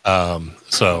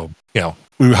 So,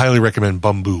 we highly recommend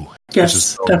Bumbu.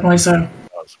 Yes, definitely so.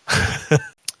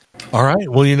 All right.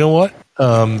 Well, you know what?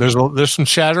 There's some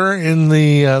chatter in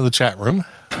the chat room,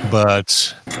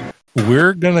 but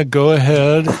we're gonna go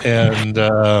ahead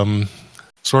and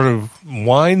sort of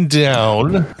wind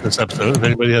down this episode. If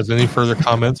anybody has any further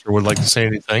comments or would like to say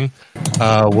anything,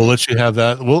 we'll let you have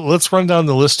that. Let's run down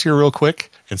the list here real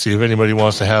quick and see if anybody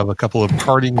wants to have a couple of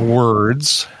parting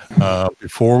words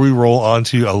before we roll on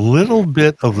to a little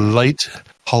bit of light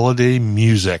holiday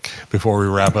music before we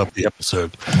wrap up the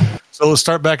episode. So let's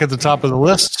start back at the top of the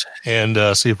list and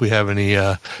see if we have any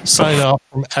sign off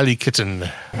from Ali Kitten.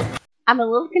 I'm a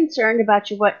little concerned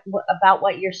about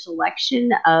what your selection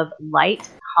of light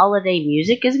holiday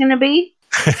music is going to be.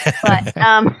 But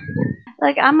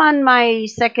I'm on my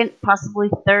second,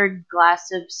 possibly third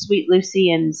glass of Sweet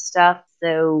Lucy and stuff,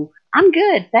 so I'm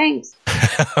good. Thanks.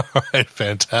 All right,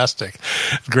 fantastic.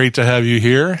 Great to have you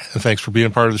here. And thanks for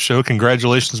being part of the show.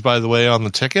 Congratulations, by the way, on the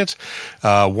ticket.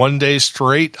 1 day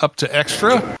straight up to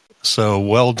extra. So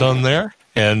well done there.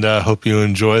 And hope you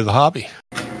enjoy the hobby.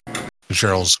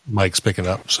 Cheryl's mic's picking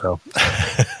up. So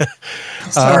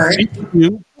sorry.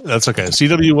 CW, that's okay.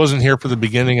 CW wasn't here for the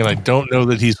beginning, and I don't know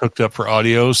that he's hooked up for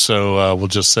audio. So we'll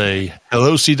just say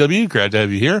hello, CW. Glad to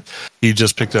have you here. He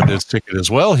just picked up his ticket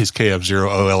as well. He's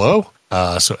KF0OLO.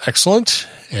 So excellent.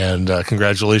 And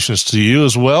congratulations to you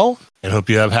as well. And hope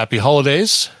you have happy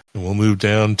holidays. And we'll move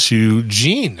down to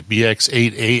Gene,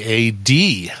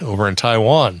 BX8AAD over in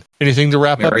Taiwan. Anything to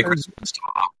wrap up? Merry Christmas,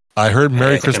 Tom. I heard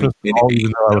Merry Christmas,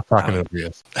 even though I was talking over you.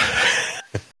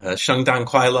 圣诞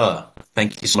快乐.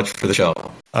 Thank you so much for the show.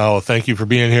 Oh, thank you for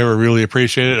being here. We really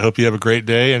appreciate it. Hope you have a great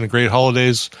day and a great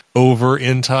holidays over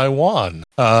in Taiwan.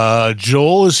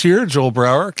 Joel is here, Joel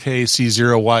Brower,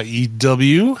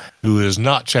 KC0YEW, who is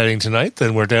not chatting tonight.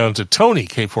 Then we're down to Tony,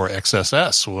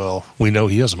 K4XSS. Well, we know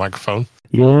he has a microphone.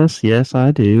 Yes,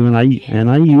 I do, and I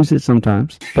use it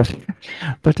sometimes.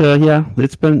 But yeah,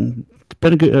 it's been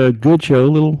a good show. A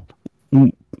little,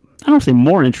 I don't say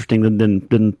more interesting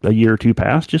than a year or two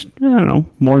past. Just, I don't know,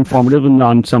 more informative and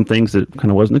on some things that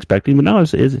kind of wasn't expecting. But no,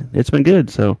 it's been good.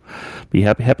 So be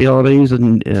happy holidays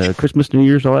and Christmas, New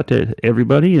Year's, all that to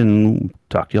everybody. And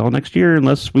talk to y'all next year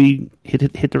unless we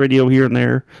hit the radio here and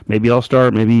there. Maybe I'll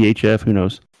start, maybe HF, who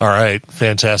knows. All right.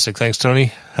 Fantastic. Thanks,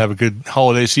 Tony. Have a good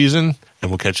holiday season,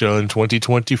 and we'll catch you in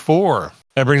 2024.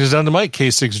 That brings us down to Mike,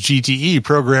 K6GTE,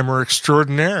 programmer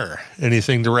extraordinaire.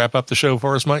 Anything to wrap up the show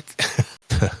for us, Mike?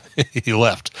 He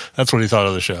left. That's what he thought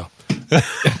of the show.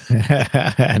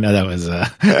 I know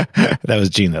that was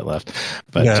Gene that left,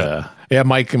 but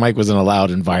Mike was in a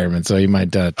loud environment, so he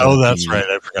might. That's right.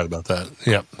 I forgot about that.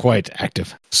 Yeah, quite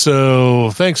active.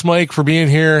 So thanks, Mike, for being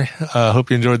here. Hope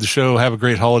you enjoyed the show. Have a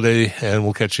great holiday, and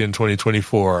we'll catch you in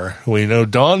 2024. We know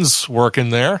Don's working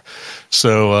there,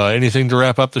 so anything to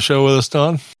wrap up the show with us,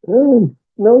 Don?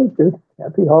 No, just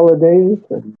happy holidays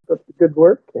and up the good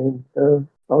work, and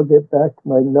I'll get back to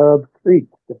my Knob Creek.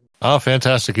 Oh,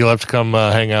 fantastic. You'll have to come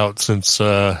hang out and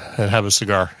have a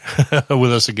cigar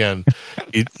with us again.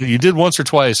 You did once or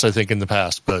twice, I think, in the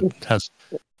past, but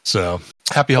so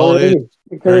happy holidays.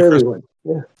 Take care, everyone.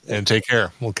 Yeah. And take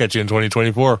care. We'll catch you in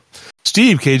 2024.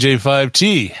 Steve,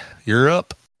 KJ5T, you're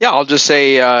up. Yeah, I'll just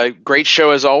say great show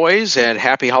as always, and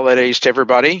happy holidays to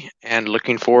everybody, and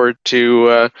looking forward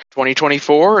to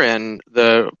 2024 and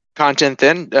the content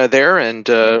there, and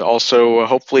also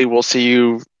hopefully we'll see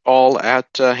you all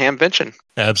at Hamvention.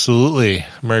 Absolutely.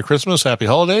 Merry Christmas, happy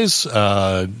holidays.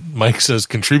 Mike says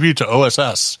contribute to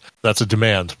OSS. That's a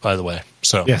demand, by the way.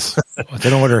 So yes, what's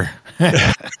in order?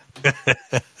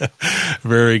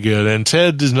 Very good. And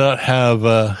Ted does not have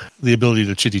the ability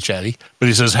to chitty chatty, but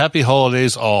he says happy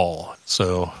holidays all.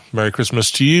 So Merry Christmas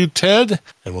to you, Ted,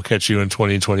 and we'll catch you in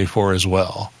 2024 as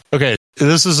well. Okay.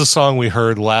 This is a song we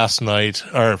heard last night,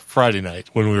 or Friday night,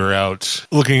 when we were out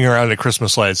looking around at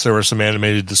Christmas lights. There were some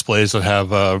animated displays that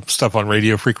have stuff on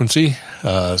radio frequency,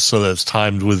 so that it's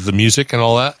timed with the music and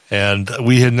all that. And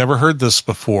we had never heard this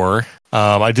before.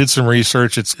 I did some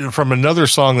research. It's from another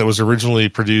song that was originally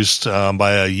produced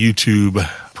by a YouTube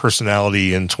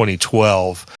personality in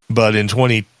 2012. But in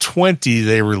 2020,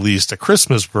 they released a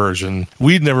Christmas version.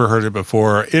 We'd never heard it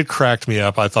before. It cracked me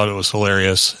up. I thought it was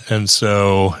hilarious. And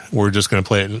so we're just going to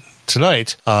play it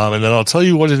tonight. And then I'll tell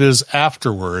you what it is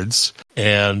afterwards.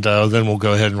 And then we'll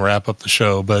go ahead and wrap up the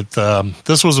show. But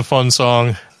this was a fun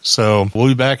song. So we'll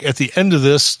be back at the end of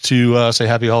this to say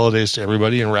happy holidays to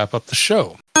everybody and wrap up the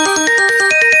show.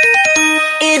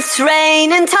 It's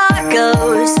raining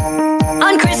tacos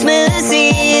on Christmas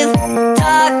Eve.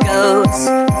 Tacos,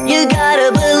 you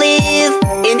gotta believe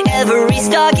in every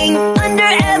stocking, under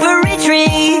every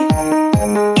tree.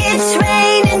 It's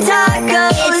raining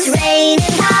tacos. It's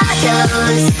raining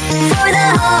tacos for the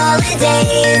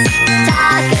holidays.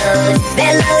 Tacos,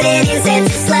 they're loaded in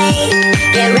Santa's sleigh.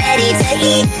 Get ready to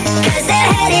eat, 'cause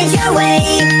they're headed your way.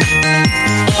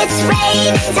 It's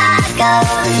raining tacos.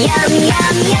 Yum,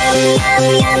 yum, yum, yum,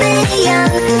 yummity yum.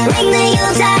 Ring the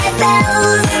Yuletide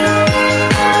bells.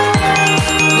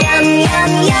 Yum,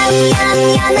 yum, yum, yum,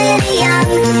 yummity yum.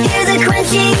 Hear the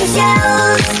crunching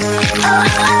shells. Oh,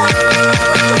 oh,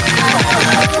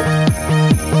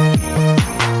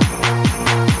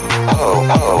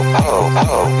 oh, oh, oh,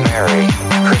 oh. Oh, oh, oh, oh, Merry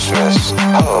Christmas.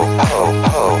 Oh, oh,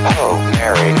 oh, oh,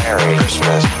 Merry, Merry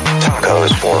Christmas.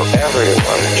 Tacos for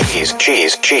everyone. Cheese,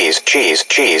 cheese, cheese, cheese,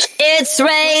 cheese. It's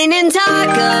raining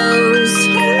tacos.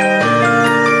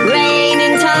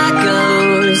 Raining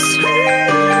tacos.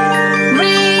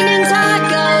 Raining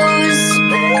tacos.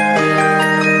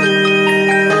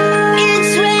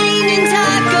 It's raining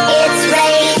tacos. It's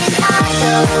raining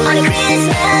tacos on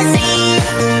Christmas Eve.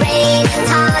 Raining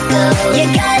tacos. You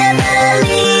gotta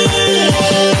believe.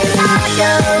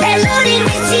 Tacos. They're loaded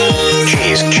with cheese.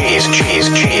 Cheese, cheese, cheese,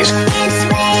 cheese. It's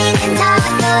raining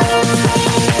tacos.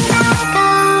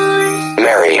 Tacos.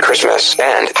 Merry Christmas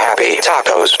and happy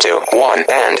tacos to one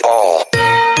and all.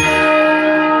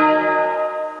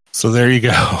 So there you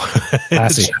go.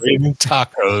 It's raining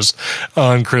tacos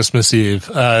on Christmas Eve.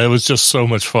 It was just so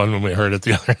much fun when we heard it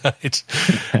the other night.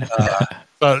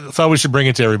 Thought we should bring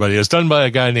it to everybody. It's done by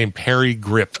a guy named Perry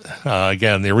Grip.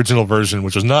 Again, the original version,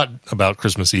 which was not about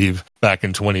Christmas Eve back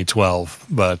in 2012,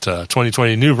 but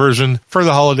 2020 new version for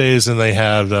the holidays. And they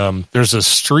have there's a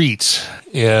street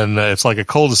it's like a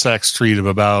cul-de-sac street of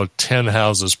about 10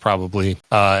 houses probably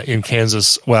in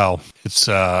Kansas. Well, it's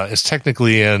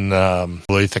technically in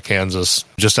Olathe, Kansas,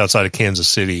 just outside of Kansas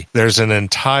City. I'm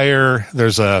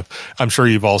sure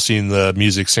you've all seen the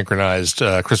music synchronized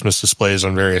Christmas displays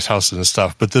on various houses and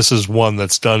stuff, but this is one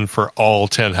that's done for all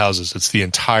 10 houses. It's the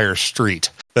entire street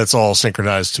that's all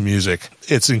synchronized to music.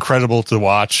 It's incredible to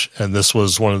watch, and this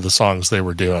was one of the songs they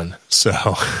were doing. So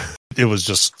it was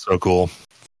just so cool.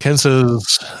 Ken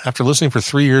says, after listening for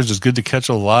 3 years, it's good to catch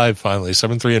a live finally.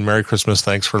 7-3 and Merry Christmas.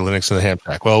 Thanks for Linux and the Ham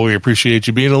Shack. Well, we appreciate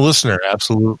you being a listener.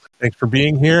 Absolutely. Thanks for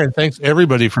being here, and thanks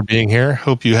everybody for being here.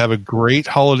 Hope you have a great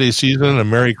holiday season, a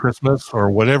Merry Christmas, or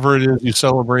whatever it is you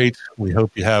celebrate. We hope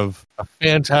you have a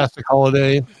fantastic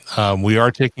holiday. We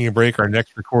are taking a break. Our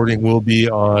next recording will be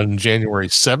on January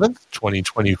 7th,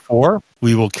 2024.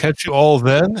 We will catch you all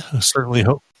then. I certainly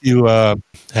hope you have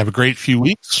a great few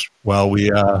weeks. while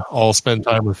we all spend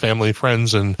time with family,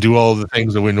 friends, and do all the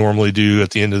things that we normally do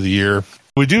at the end of the year.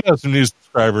 We do have some new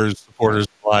subscribers, supporters,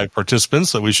 live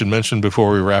participants that we should mention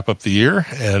before we wrap up the year,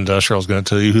 and Cheryl's going to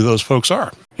tell you who those folks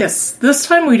are. Yes, this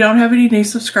time we don't have any new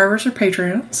subscribers or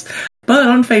Patreons, but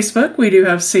on Facebook we do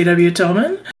have C.W.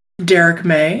 Tillman, Derek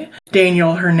May,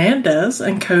 Daniel Hernandez,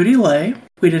 and Cody Lay.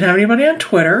 We didn't have anybody on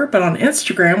Twitter, but on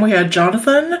Instagram we had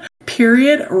Jonathan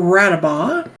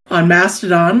Radabaugh. On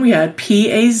Mastodon we had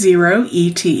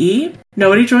PA0ETE.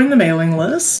 Nobody joined the mailing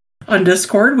list. On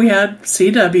Discord we had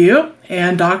CW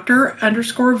and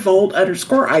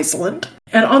Dr_Volt_Iceland.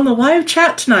 And on the live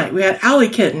chat tonight we had Alley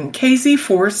Kitten,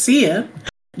 KZ4CN,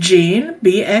 Gene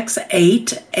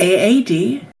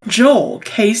BX8AAD, Joel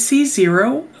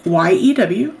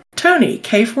KC0YEW, Tony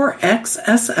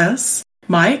K4XSS,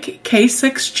 Mike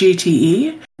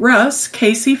K6GTE, Russ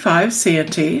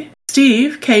KC5CNT,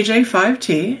 Steve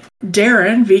KJ5T,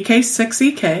 Darren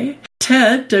VK6EK,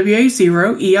 Ted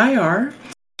WA0EIR,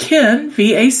 Ken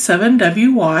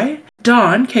VA7WY,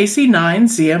 Don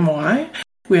KC9ZMY,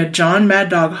 we had John Mad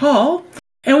Dog Hall,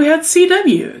 and we had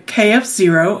CW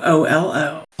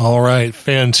KF0OLO. All right,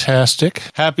 fantastic.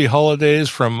 Happy holidays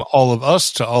from all of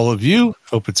us to all of you.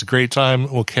 Hope it's a great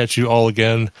time. We'll catch you all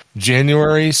again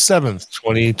January 7th,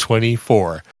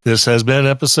 2024. This has been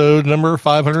episode number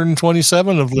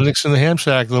 527 of Linux in the Ham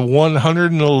Shack, the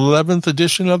 111th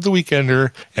edition of The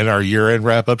Weekender, and our year-end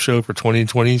wrap-up show for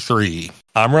 2023.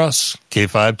 I'm Russ,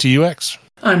 K5TUX.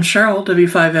 I'm Cheryl,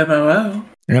 W5MOO.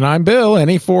 And I'm Bill,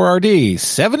 NE4RD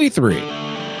 73.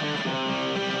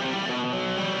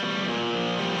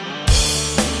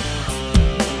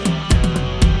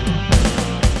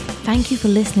 Thank you for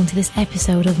listening to this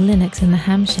episode of Linux in the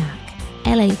Ham Shack.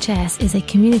 LHS is a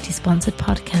community-sponsored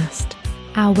podcast.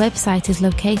 Our website is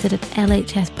located at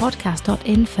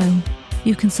lhspodcast.info.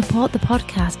 You can support the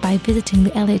podcast by visiting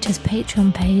the LHS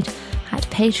Patreon page at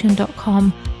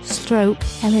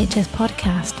patreon.com/LHS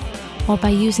podcast or by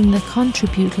using the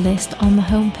contribute list on the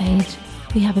homepage.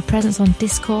 We have a presence on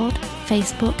Discord,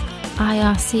 Facebook,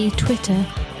 IRC, Twitter,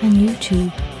 and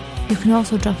YouTube. You can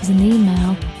also drop us an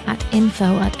email at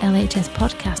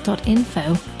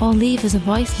info@lhspodcast.info or leave us a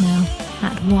voicemail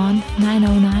at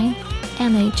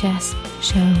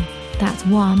 1-909-LHS-SHOW. That's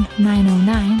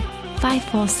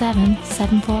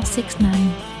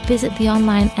 1-909-547-7469. Visit the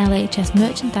online LHS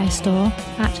merchandise store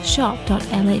at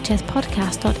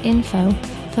shop.lhspodcast.info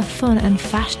for fun and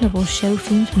fashionable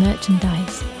show-themed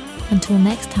merchandise. Until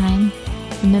next time,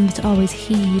 remember to always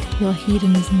heed your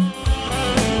hedonism.